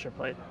that pressure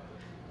plate.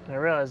 And I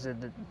realized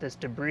that this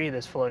debris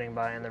that's floating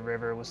by in the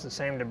river was the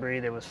same debris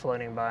that was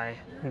floating by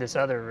in this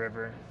other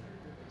river.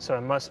 So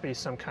it must be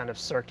some kind of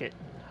circuit.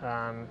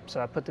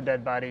 So I put the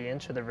dead body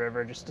into the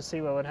river just to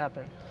see what would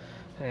happen.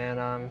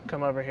 And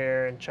come over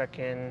here and check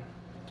in,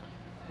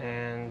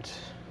 and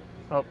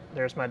oh,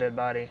 there's my dead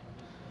body.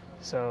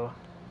 So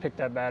pick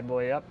that bad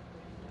boy up,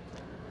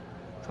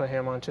 put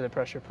him onto the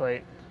pressure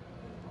plate.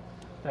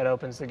 That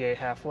opens the gate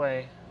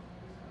halfway.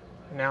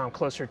 Now I'm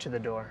closer to the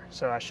door,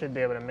 so I should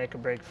be able to make a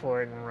break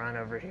for it and run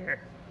over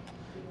here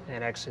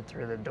and exit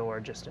through the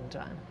door just in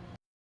time.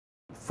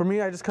 For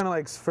me, I just kind of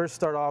like first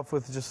start off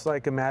with just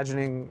like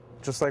imagining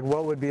just like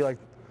what would be like,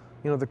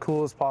 you know, the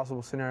coolest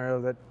possible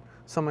scenario that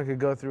someone could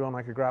go through on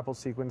like a grapple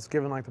sequence,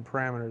 given like the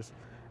parameters.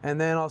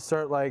 And then I'll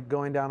start like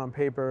going down on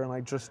paper and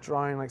like just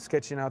drawing, like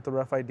sketching out the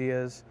rough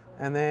ideas.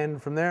 And then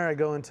from there I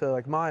go into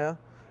like Maya,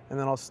 and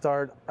then I'll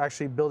start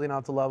actually building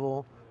out the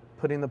level,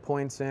 putting the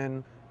points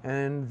in,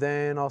 and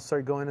then I'll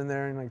start going in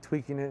there and like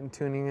tweaking it and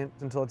tuning it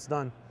until it's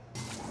done.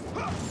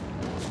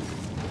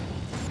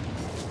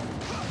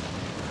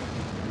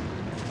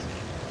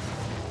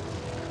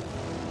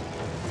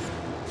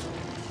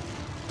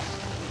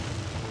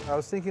 I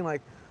was thinking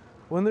like,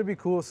 wouldn't it be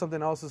cool if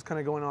something else is kind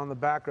of going on in the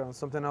background,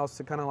 something else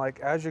to kind of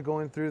like, as you're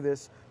going through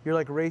this, you're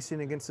like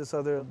racing against this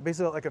other,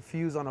 basically like a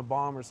fuse on a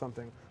bomb or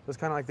something. That's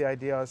kind of like the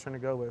idea I was trying to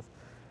go with.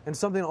 And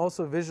something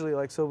also visually,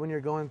 like, so when you're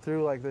going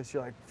through like this,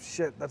 you're like,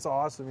 shit, that's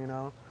awesome, you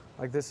know?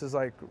 Like this is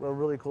like a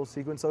really cool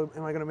sequence. So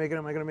am I gonna make it?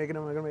 Am I gonna make it?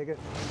 Am I gonna make it?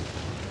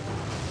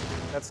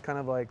 That's kind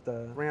of like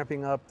the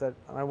ramping up that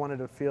I wanted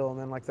to feel. And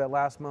then like that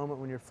last moment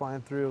when you're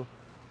flying through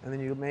and then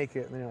you make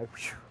it and then you're like,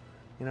 whew,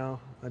 you know,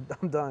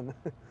 I'm done.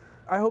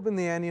 I hope in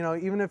the end, you know,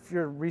 even if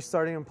you're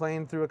restarting and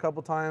playing through a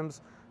couple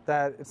times,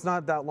 that it's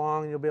not that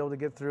long and you'll be able to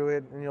get through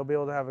it and you'll be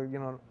able to have a, you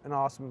know, an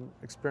awesome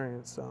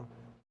experience. So.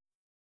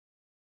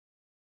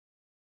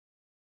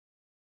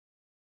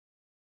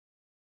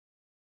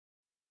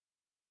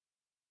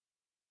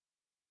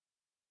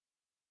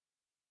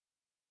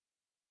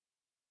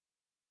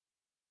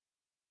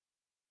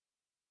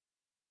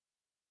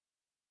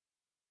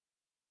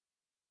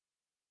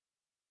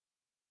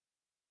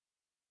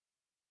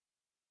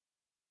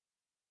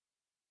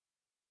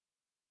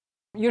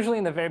 Usually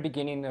in the very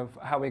beginning of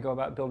how we go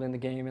about building the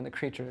game and the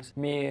creatures,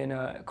 me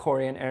and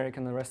Corey and Eric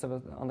and the rest of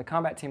us on the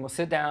combat team will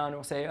sit down and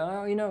we'll say,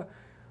 oh, you know,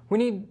 we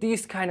need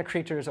these kind of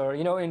creatures, or,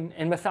 you know,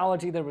 in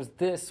mythology there was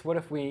this, what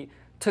if we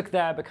took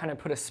that but kind of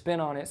put a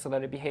spin on it so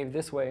that it behaved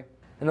this way?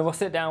 And then we'll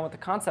sit down with the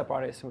concept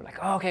artist and we're like,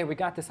 oh, okay, we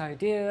got this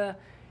idea,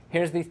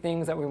 here's these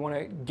things that we want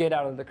to get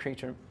out of the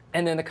creature.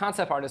 And then the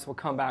concept artist will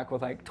come back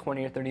with like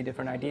 20 or 30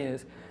 different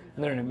ideas,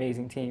 and they're an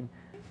amazing team.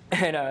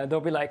 And they'll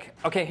be like,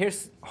 okay,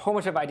 here's a whole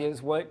bunch of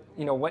ideas. What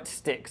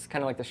sticks?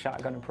 Kind of like the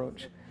shotgun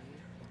approach.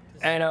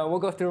 And we'll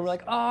go through. We're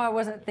like, oh, I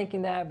wasn't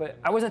thinking that, but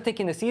I wasn't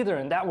thinking this either,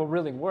 and that will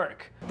really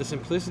work. The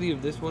simplicity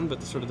of this one, but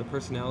the sort of the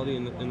personality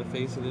in the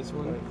face of this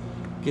one,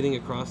 getting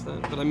across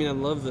that. But I mean, I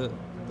love the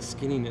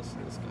skinniness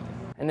of this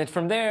guy. And then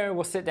from there,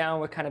 we'll sit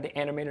down with kind of the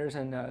animators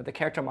and the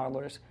character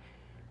modelers.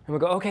 And we'll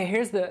go, okay,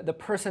 here's the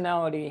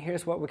personality,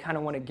 here's what we kind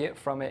of want to get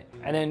from it.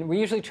 And then we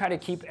usually try to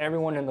keep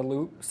everyone in the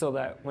loop so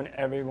that when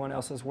everyone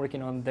else is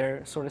working on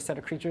their sort of set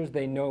of creatures,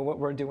 they know what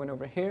we're doing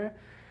over here.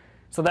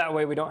 So that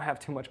way we don't have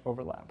too much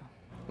overlap.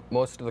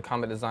 Most of the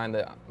combat design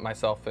that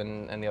myself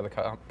and the other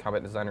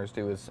combat designers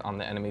do is on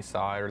the enemy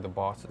side or the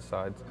boss's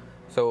sides.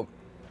 So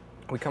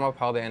we come up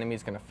how the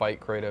enemy's going to fight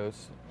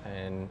Kratos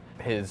and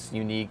his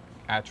unique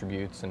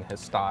attributes and his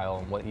style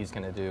and what he's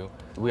going to do.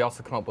 We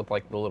also come up with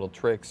like the little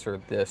tricks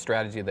or the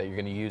strategy that you're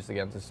going to use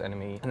against this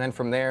enemy. And then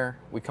from there,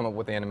 we come up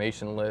with the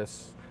animation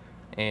lists,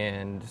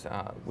 and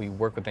we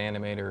work with the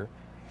animator,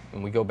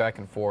 and we go back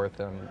and forth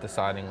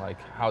deciding like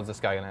how's this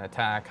guy going to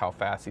attack, how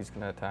fast he's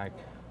going to attack,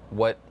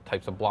 what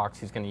types of blocks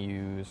he's going to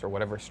use, or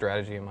whatever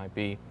strategy it might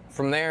be.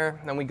 From there,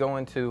 then we go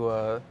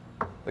into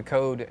the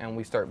code and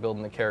we start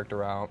building the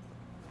character out,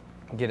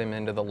 get him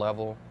into the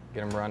level,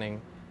 get him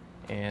running,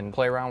 and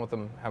play around with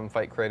him, have him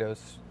fight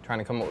Kratos, trying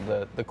to come up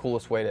with the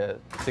coolest way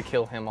to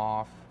kill him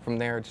off. From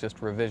there, it's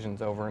just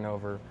revisions over and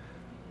over.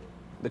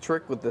 The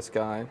trick with this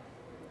guy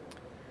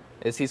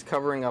is he's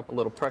covering up a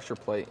little pressure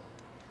plate.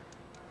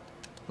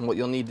 And what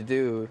you'll need to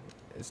do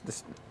is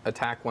just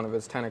attack one of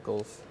his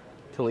tentacles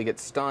till he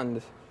gets stunned,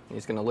 and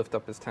he's going to lift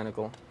up his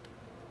tentacle.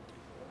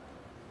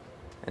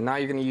 And now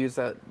you're going to use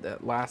that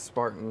last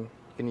Spartan, you're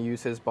going to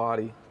use his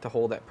body to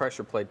hold that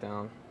pressure plate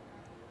down.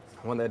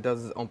 What that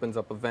does is opens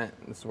up a vent.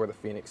 This is where the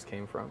Phoenix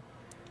came from.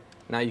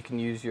 Now you can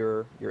use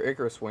your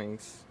Icarus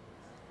wings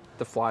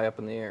to fly up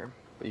in the air,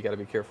 but you got to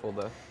be careful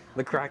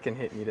the Kraken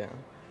hitting you down.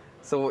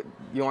 So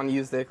you want to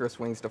use the Icarus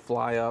wings to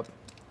fly up,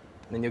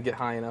 and then you'll get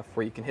high enough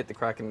where you can hit the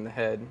Kraken in the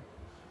head,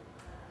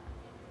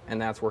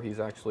 and that's where he's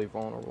actually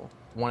vulnerable.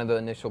 One of the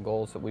initial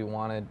goals that we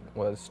wanted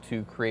was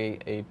to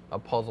create a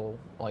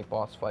puzzle-like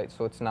boss fight,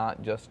 so it's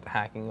not just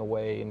hacking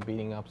away and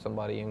beating up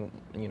somebody and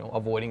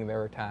avoiding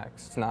their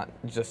attacks. It's not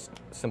just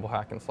simple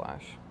hack and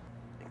slash.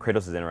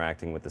 Kratos is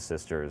interacting with the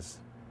sisters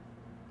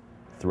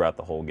throughout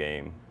the whole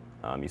game.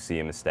 You see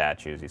them as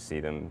statues, you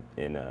see them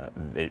in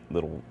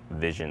little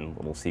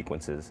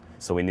sequences.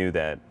 So we knew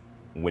that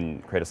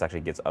when Kratos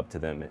actually gets up to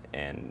them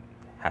and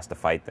has to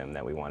fight them,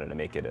 that we wanted to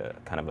make it a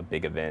kind of a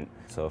big event.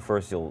 So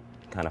first you'll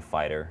kind of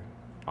fight her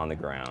on the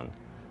ground.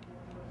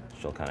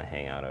 She'll kind of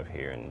hang out over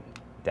here and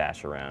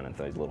dash around and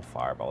throw these little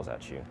fireballs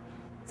at you.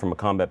 From a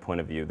combat point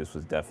of view, this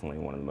was definitely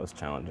one of the most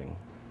challenging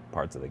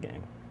parts of the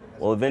game.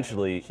 Well,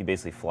 eventually she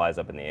basically flies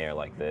up in the air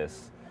like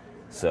this.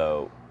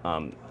 So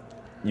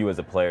you as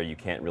a player, you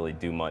can't really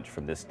do much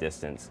from this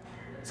distance.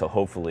 So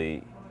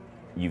hopefully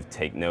you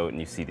take note and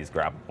you see these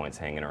grapple points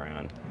hanging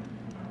around.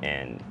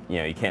 And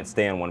you can't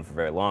stay on one for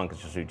very long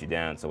because she'll shoot you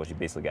down. So what you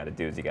basically got to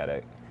do is you got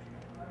to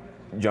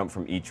jump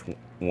from each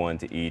one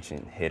to each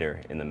and hit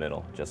her in the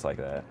middle, just like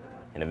that.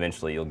 And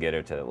eventually you'll get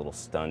her to a little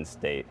stunned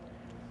state,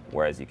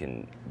 whereas you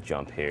can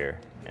jump here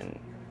and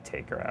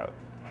take her out.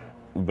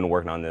 We've been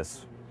working on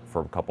this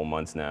for a couple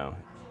months now.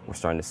 We're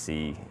starting to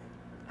see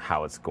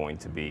how it's going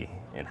to be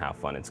and how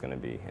fun it's going to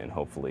be, and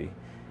hopefully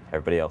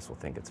everybody else will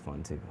think it's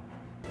fun too.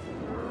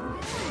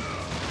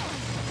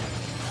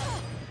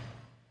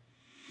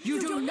 You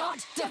do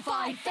not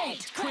defy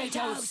fate,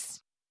 Kratos!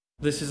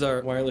 This is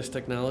our wireless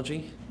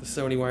technology, the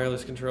Sony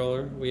wireless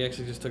controller. We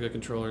actually just took a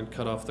controller and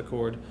cut off the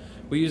cord.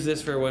 We use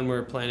this for when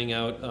we're planning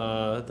out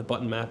the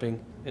button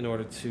mapping in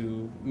order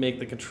to make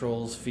the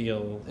controls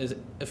feel as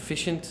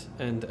efficient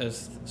and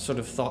as sort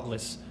of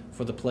thoughtless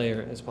for the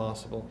player as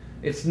possible.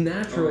 It's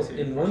natural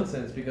in one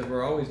sense because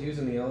we're always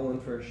using the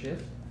L1 for a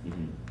shift.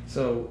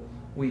 So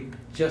we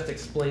just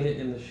explain it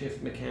in the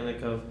shift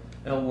mechanic of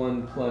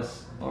L1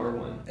 plus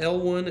R1.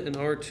 L1 and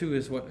R2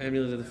 is what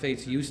Amulet of the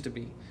Fates used to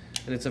be.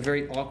 And it's a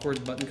very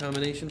awkward button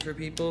combination for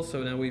people,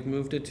 so now we've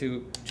moved it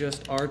to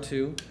just R2.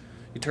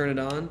 You turn it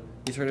on,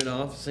 you turn it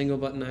off, single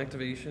button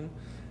activation.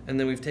 And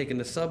then we've taken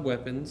the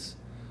sub-weapons,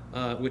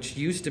 which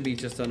used to be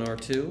just on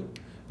R2,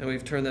 and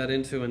we've turned that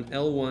into an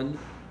L1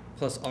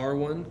 plus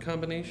R1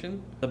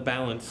 combination. The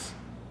balance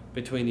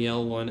between the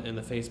L1 and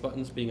the face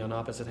buttons being on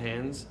opposite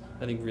hands,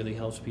 I think really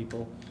helps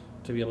people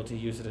to be able to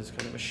use it as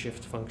kind of a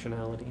shift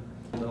functionality.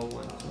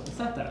 L1. It's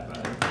not that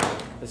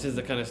bad. This is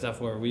the kind of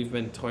stuff where we've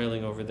been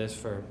toiling over this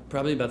for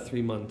probably about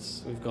 3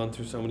 months. We've gone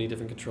through so many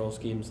different control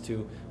schemes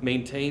to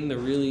maintain the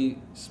really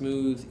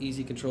smooth,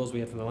 easy controls we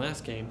had from the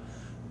last game,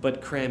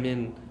 but cram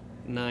in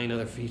 9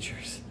 other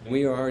features.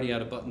 We were already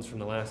out of buttons from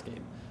the last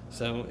game,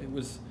 so it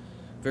was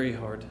very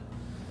hard.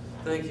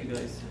 Thank you,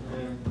 guys.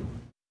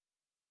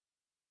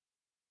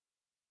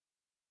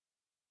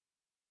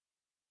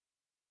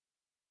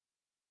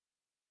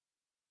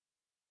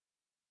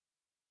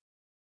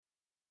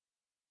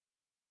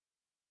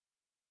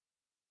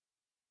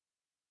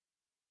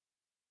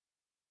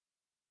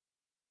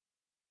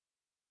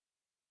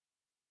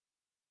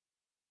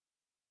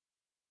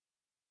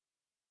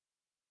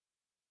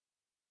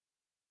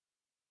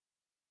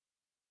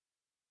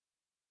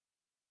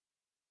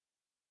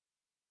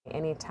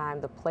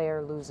 Anytime the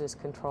player loses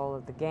control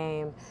of the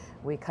game,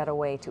 we cut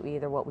away to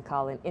either what we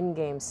call an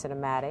in-game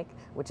cinematic,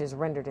 which is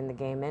rendered in the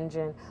game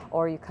engine,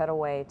 or you cut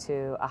away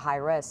to a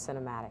high-res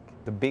cinematic.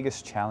 The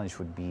biggest challenge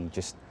would be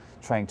just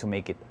trying to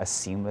make it as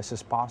seamless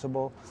as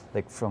possible,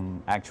 like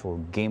from actual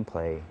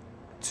gameplay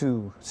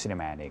to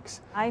cinematics.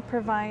 I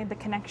provide the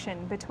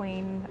connection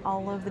between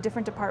all of the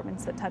different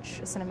departments that touch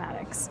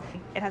cinematics.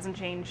 It hasn't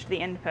changed the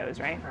end pose,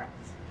 right? Correct.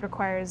 It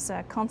requires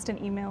constant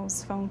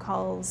emails, phone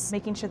calls,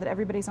 making sure that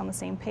everybody's on the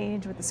same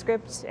page with the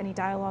script, any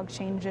dialogue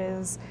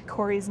changes,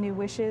 Corey's new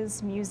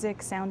wishes,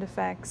 music, sound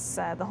effects,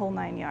 the whole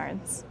 9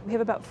 yards. We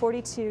have about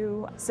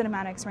 42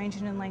 cinematics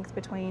ranging in length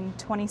between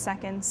 20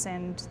 seconds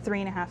and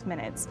 3.5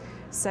 minutes.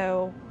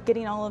 So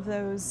getting all of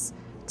those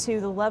to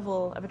the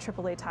level of a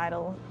AAA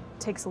title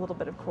takes a little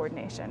bit of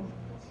coordination.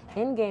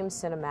 In-game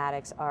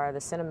cinematics are the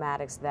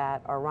cinematics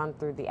that are run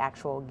through the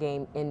actual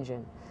game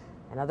engine.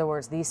 In other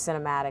words, these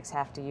cinematics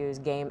have to use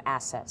game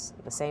assets,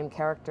 the same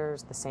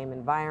characters, the same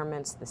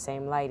environments, the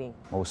same lighting.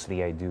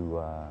 Mostly I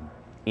do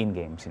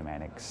in-game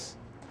cinematics.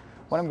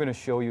 What I'm going to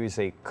show you is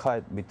a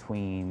cut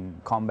between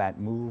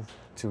combat move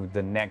to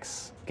the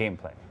next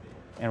gameplay.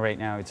 And right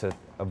now it's a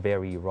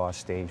very raw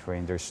stage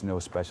wherein there's no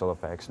special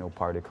effects, no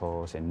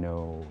particles, and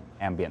no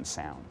ambient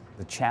sound.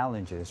 The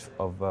challenges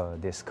of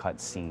this cut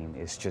scene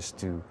is just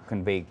to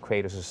convey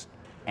Kratos'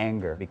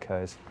 anger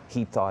because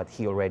he thought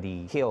he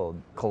already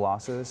killed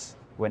Colossus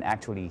when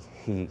actually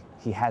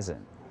he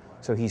hasn't.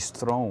 So he's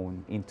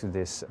thrown into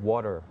this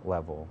water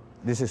level.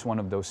 This is one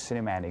of those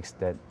cinematics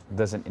that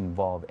doesn't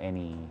involve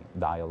any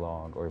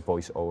dialogue or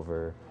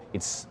voiceover.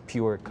 It's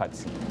pure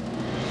cutscene.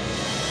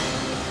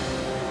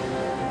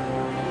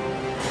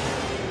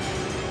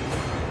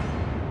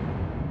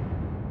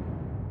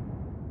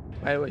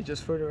 By the way,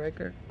 just for the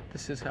record,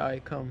 this is how I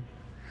come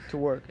to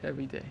work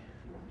every day.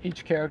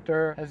 Each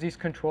character has these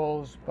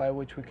controls by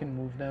which we can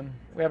move them.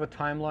 We have a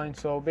timeline,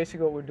 so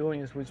basically what we're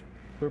doing is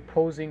we're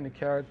posing the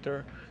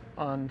character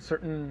on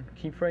certain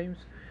keyframes,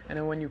 and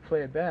then when you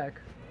play it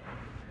back,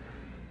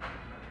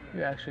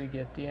 you actually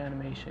get the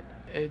animation.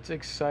 It's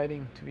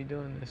exciting to be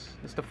doing this.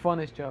 It's the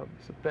funnest job,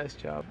 it's the best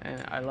job,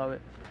 and I love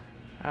it.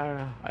 I don't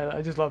know,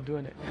 I just love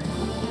doing it.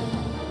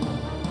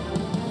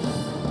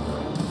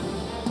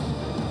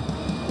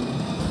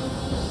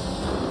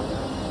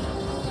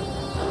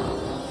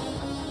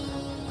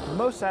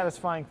 The most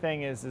satisfying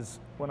thing is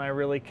when I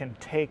really can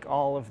take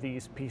all of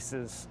these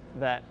pieces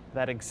that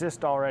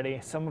exist already,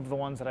 some of the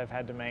ones that I've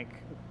had to make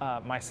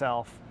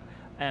myself,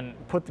 and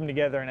put them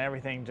together and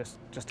everything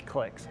just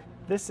clicks.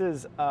 This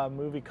is a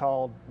movie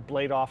called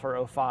Blade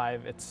Offer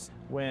 05. It's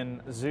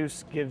when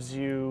Zeus gives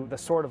you the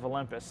Sword of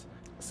Olympus.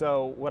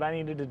 So what I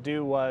needed to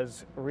do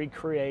was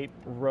recreate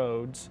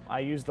roads.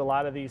 I used a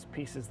lot of these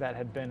pieces that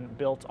had been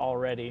built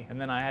already,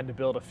 and then I had to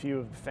build a few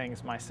of the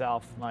things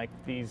myself, like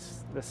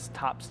this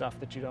top stuff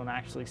that you don't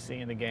actually see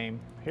in the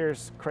game.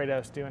 Here's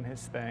Kratos doing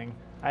his thing.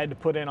 I had to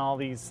put in all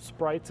these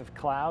sprites of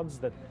clouds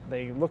that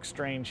they look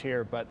strange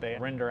here, but they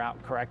render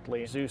out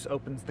correctly. Zeus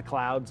opens the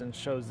clouds and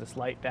shows this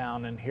light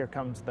down, and here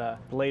comes the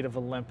Blade of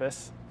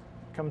Olympus.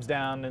 Comes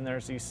down and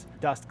there's these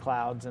dust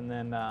clouds, and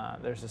then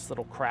there's this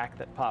little crack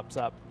that pops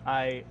up.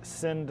 I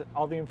send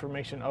all the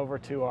information over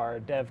to our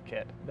dev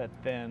kit that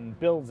then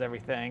builds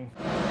everything.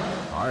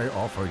 I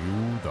offer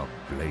you the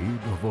Blade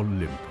of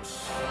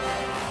Olympus.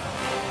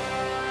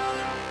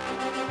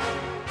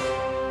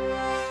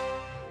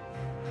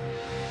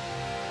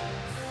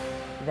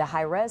 The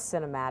high-res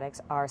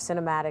cinematics are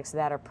cinematics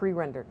that are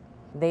pre-rendered.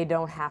 They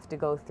don't have to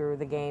go through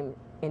the game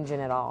engine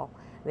at all.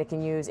 They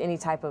can use any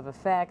type of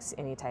effects,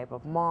 any type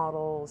of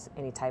models,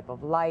 any type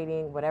of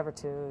lighting, whatever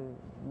to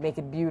make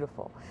it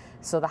beautiful.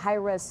 So the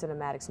high-res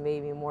cinematics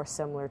may be more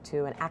similar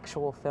to an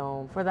actual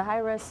film. For the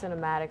high-res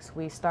cinematics,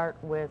 we start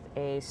with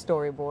a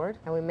storyboard,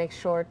 and we make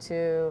sure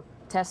to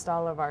test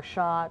all of our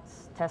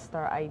shots, test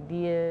our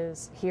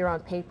ideas here on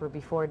paper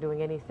before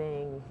doing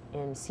anything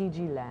in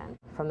CG land.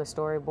 From the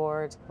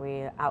storyboards,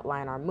 we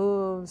outline our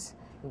moves,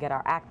 get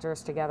our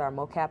actors together, our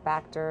mocap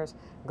actors,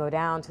 go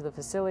down to the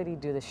facility,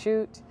 do the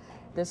shoot.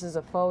 This is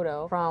a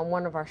photo from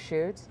one of our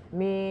shoots.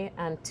 Me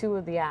and two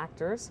of the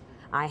actors.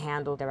 I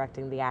handled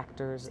directing the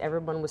actors.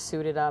 Everyone was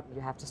suited up.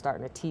 You have to start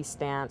in a T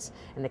stance,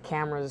 and the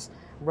cameras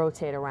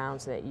rotate around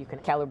so that you can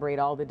calibrate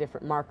all the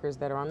different markers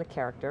that are on the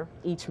character.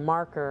 Each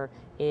marker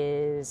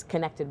is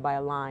connected by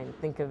a line.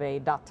 Think of a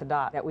dot to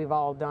dot that we've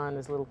all done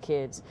as little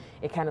kids.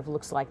 It kind of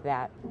looks like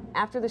that.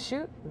 After the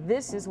shoot,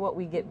 this is what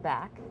we get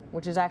back,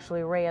 which is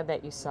actually Rhea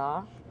that you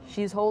saw.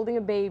 She's holding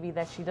a baby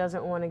that she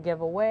doesn't want to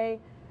give away,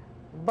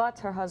 but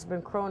her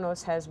husband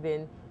Kronos has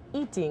been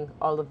eating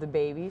all of the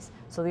babies,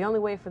 so the only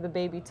way for the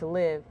baby to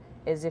live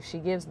is if she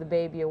gives the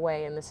baby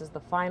away, and this is the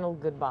final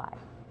goodbye.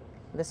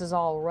 This is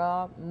all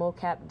raw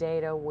mocap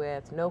data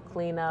with no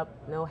cleanup,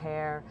 no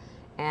hair,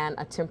 and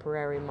a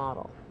temporary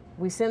model.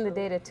 We send the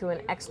data to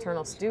an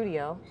external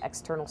studio.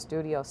 External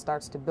studio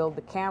starts to build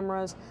the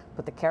cameras,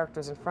 put the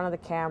characters in front of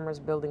the cameras,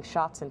 building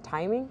shots and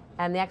timing.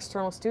 And the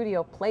external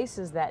studio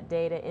places that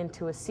data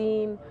into a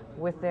scene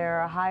with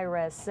their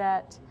high-res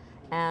set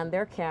and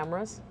their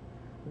cameras.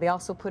 They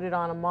also put it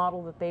on a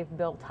model that they've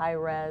built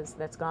high-res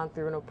that's gone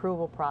through an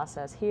approval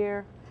process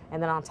here.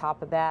 And then on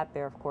top of that,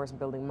 they're of course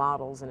building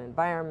models and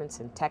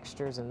environments and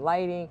textures and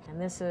lighting. And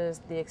this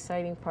is the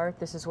exciting part.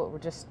 This is what we're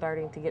just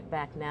starting to get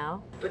back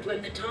now. But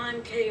when the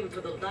time came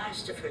for the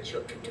last of her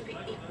children to be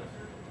eaten,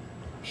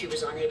 she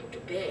was unable to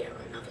bear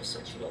another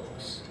such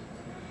loss,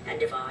 and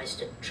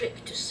devised a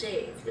trick to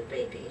save the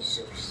baby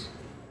Zeus.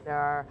 There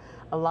are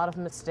a lot of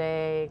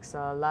mistakes,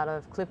 a lot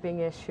of clipping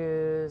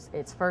issues.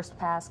 It's first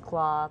pass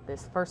cloth,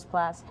 it's first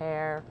pass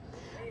hair.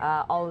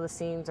 All of the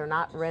scenes are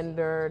not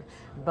rendered,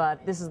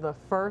 but this is the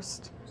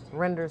first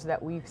renders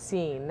that we've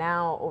seen.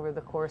 Now, over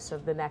the course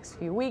of the next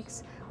few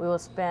weeks, we will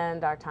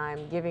spend our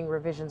time giving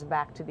revisions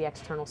back to the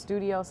external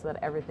studio so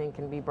that everything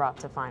can be brought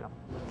to final.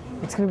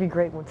 It's going to be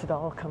great once it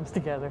all comes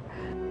together.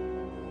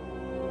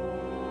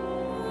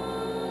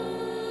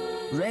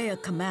 Rhea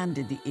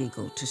commanded the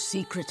eagle to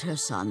secret her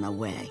son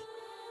away.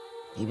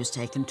 He was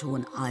taken to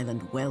an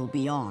island well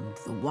beyond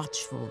the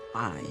watchful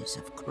eyes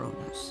of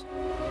Kronos.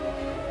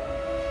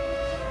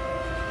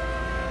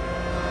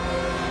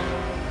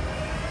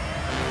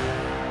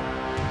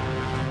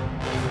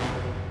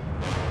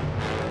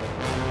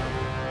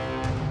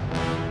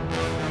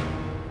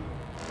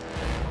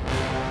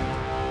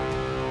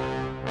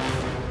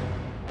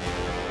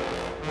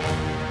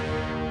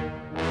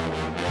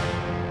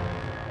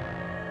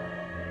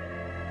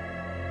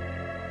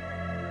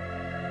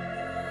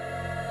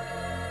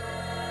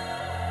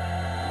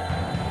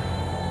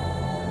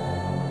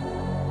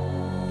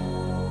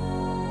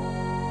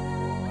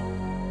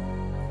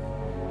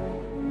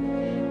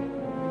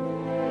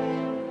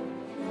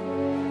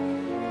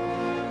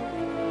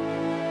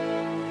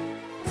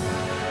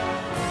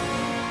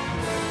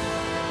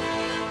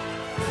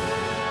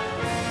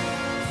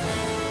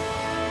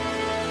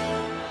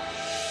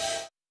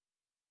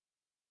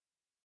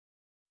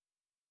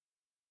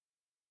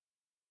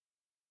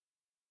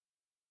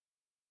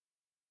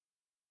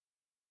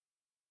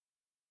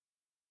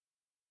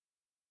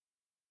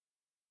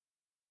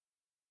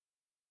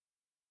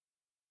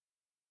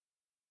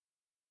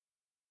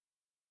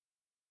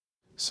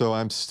 So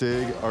I'm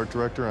Stig, art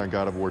director on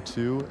God of War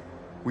 2.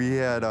 We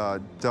had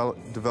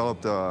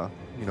developed,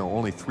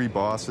 only 3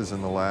 bosses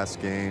in the last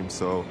game,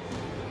 so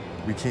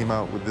we came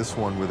out with this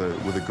one with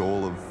a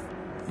goal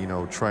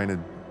of, trying to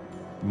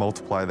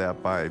multiply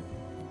that by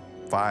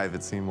 5.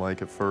 It seemed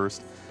like at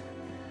first.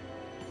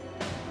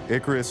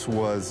 Icarus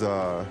was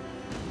an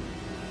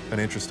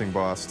interesting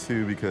boss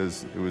too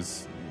because it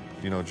was,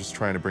 just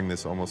trying to bring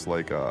this almost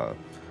like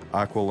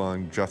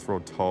Aqualung, Jethro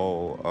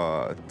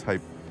Tull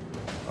type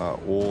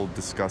old,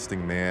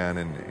 disgusting man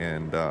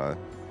and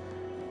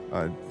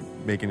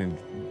making him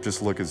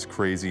just look as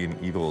crazy and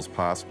evil as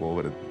possible,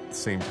 but at the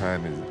same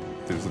time,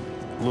 there's a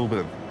little bit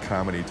of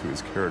comedy to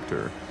his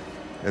character,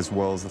 as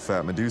well as the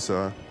Fat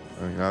Medusa.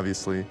 I mean,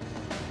 obviously,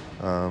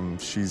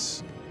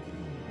 she's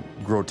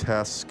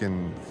grotesque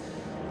and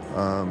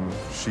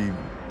she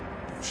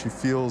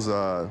feels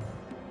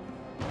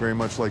very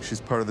much like she's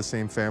part of the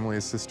same family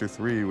as Sister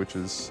 3, which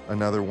is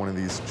another one of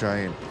these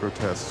giant,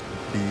 grotesque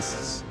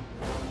beasts.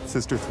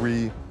 Sister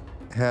 3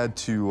 had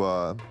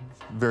to,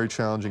 very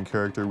challenging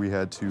character, we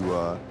had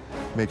to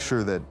make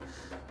sure that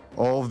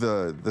all of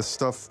the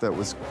stuff that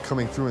was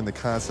coming through in the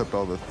concept,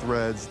 all the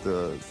threads,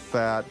 the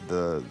fat,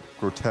 the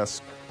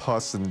grotesque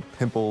pus and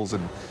pimples,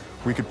 and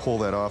we could pull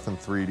that off in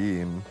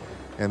 3D.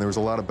 And there was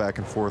a lot of back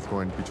and forth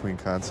going between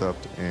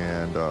concept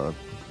and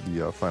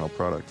the final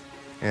product.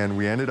 And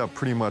we ended up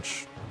pretty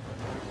much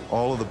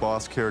all of the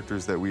boss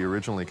characters that we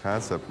originally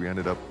concept, we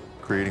ended up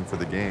creating for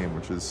the game,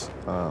 which is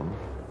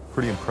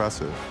pretty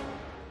impressive.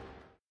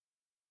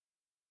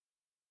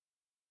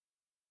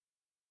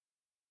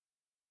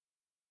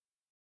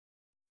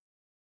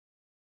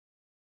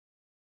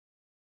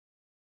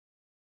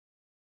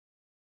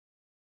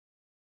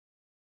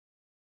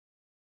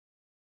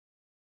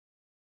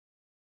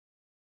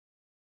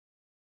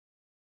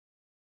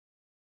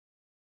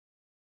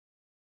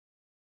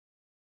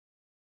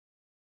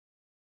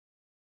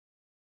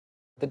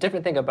 The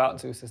different thing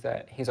about Zeus is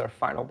that he's our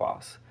final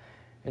boss.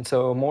 And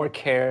so more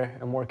care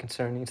and more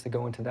concern needs to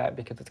go into that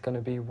because it's going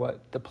to be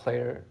what the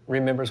player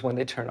remembers when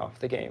they turn off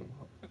the game,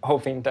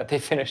 hoping that they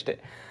finished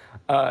it.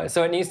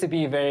 So it needs to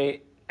be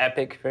very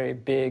epic, very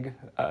big,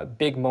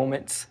 big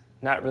moments,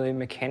 not really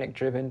mechanic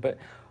driven, but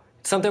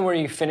something where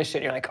you finish it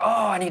and you're like,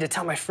 oh, I need to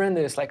tell my friend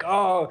this, like,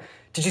 oh,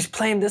 did you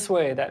play him this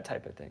way, that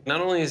type of thing.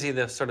 Not only is he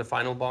the sort of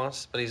final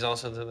boss, but he's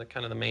also the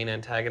kind of the main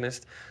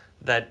antagonist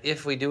that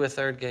if we do a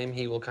third game,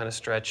 he will kind of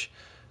stretch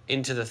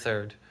into the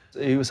third.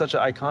 He was such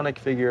an iconic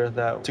figure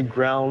that to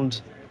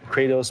ground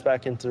Kratos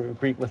back into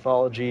Greek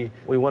mythology,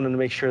 we wanted to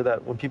make sure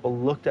that when people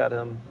looked at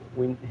him,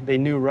 they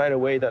knew right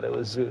away that it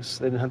was Zeus.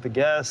 They didn't have to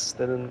guess,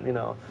 they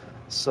didn't,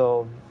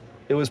 so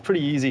it was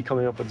pretty easy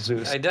coming up with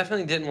Zeus. I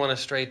definitely didn't want to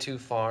stray too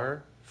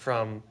far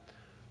from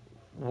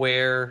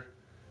where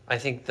I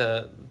think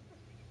the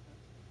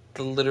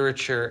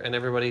literature and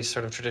everybody's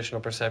sort of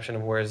traditional perception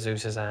of where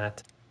Zeus is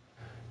at.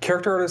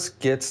 Character artist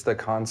gets the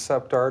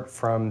concept art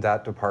from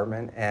that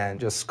department and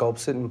just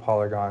sculpts it in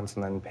polygons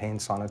and then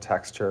paints on a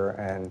texture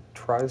and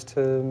tries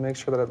to make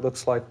sure that it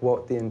looks like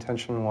what the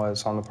intention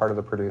was on the part of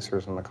the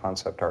producers and the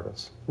concept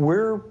artists.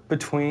 We're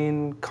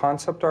between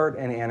concept art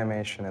and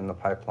animation in the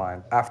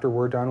pipeline. After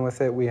we're done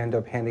with it, we end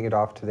up handing it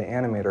off to the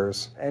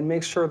animators and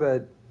make sure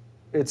that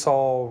it's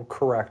all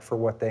correct for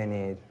what they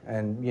need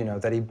and,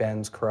 that he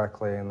bends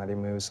correctly and that he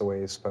moves the way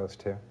he's supposed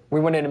to.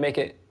 We wanted to make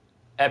it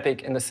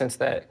epic in the sense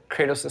that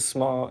Kratos is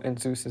small and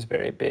Zeus is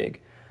very big.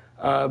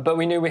 But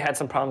we knew we had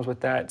some problems with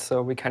that,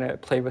 so we kind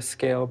of played with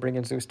scale,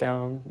 bringing Zeus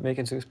down,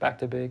 making Zeus back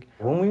to big.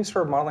 When we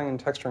started modeling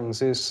and texturing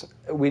Zeus,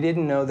 we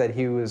didn't know that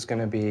he was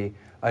going to be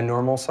a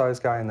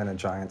normal-sized guy and then a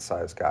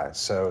giant-sized guy.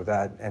 So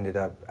that ended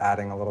up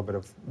adding a little bit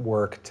of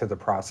work to the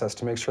process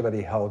to make sure that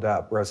he held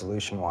up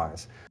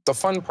resolution-wise. The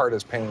fun part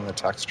is painting the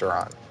texture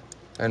on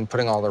and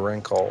putting all the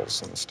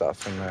wrinkles and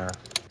stuff in there.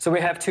 So we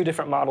have 2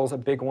 different models, a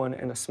big one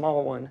and a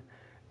small one.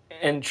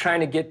 And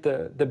trying to get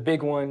the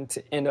big one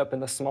to end up in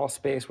the small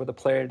space where the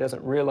player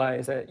doesn't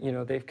realize that,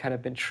 they've kind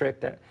of been tricked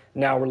that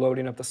now we're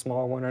loading up the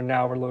small one or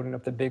now we're loading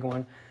up the big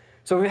one.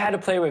 So we had to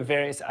play with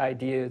various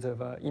ideas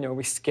of,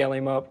 we scale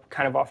him up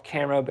kind of off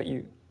camera, but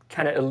you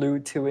kind of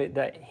allude to it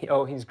that,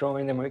 he's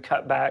growing. Then when we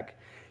cut back,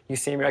 you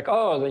see him, you're like,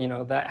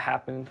 oh, that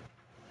happened.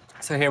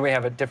 So here we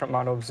have a different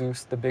model of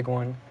Zeus, the big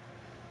one.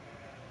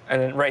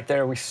 And then right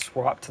there, we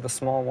swap to the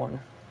small one.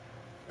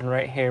 And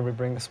right here, we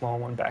bring the small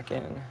one back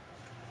in.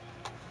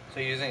 So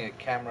you're using a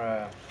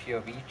camera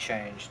POV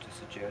change to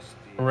suggest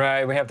the...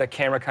 Right, we have the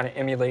camera kind of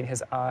emulate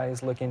his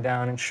eyes looking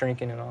down and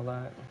shrinking and all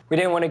that. We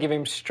didn't want to give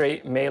him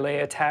straight melee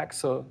attacks,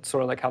 so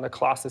sort of like how the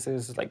Colossus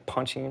is like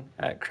punching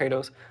at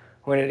Kratos.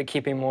 We wanted to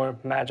keep him more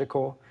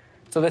magical.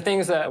 So the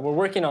things that we're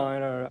working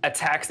on are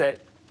attacks that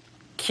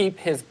keep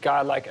his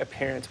godlike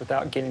appearance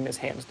without getting his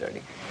hands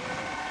dirty.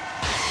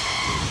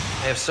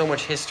 They have so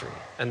much history,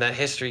 and that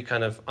history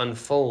kind of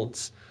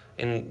unfolds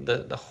in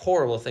the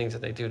horrible things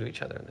that they do to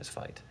each other in this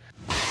fight.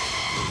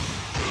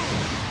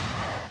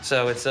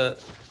 So it's a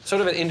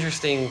sort of an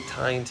interesting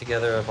tying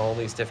together of all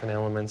these different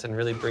elements and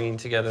really bringing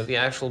together the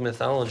actual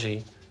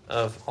mythology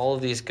of all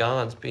of these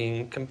gods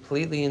being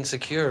completely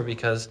insecure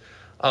because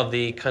of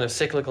the kind of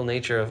cyclical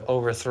nature of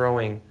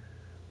overthrowing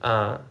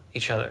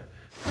each other.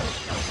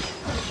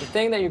 The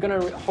thing that you're going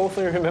to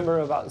hopefully remember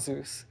about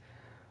Zeus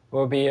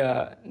will be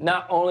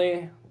not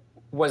only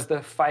was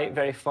the fight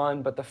very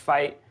fun, but the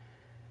fight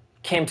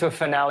came to a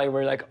finale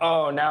where you're like,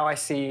 oh, now I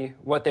see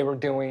what they were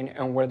doing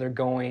and where they're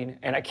going,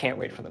 and I can't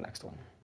wait for the next one.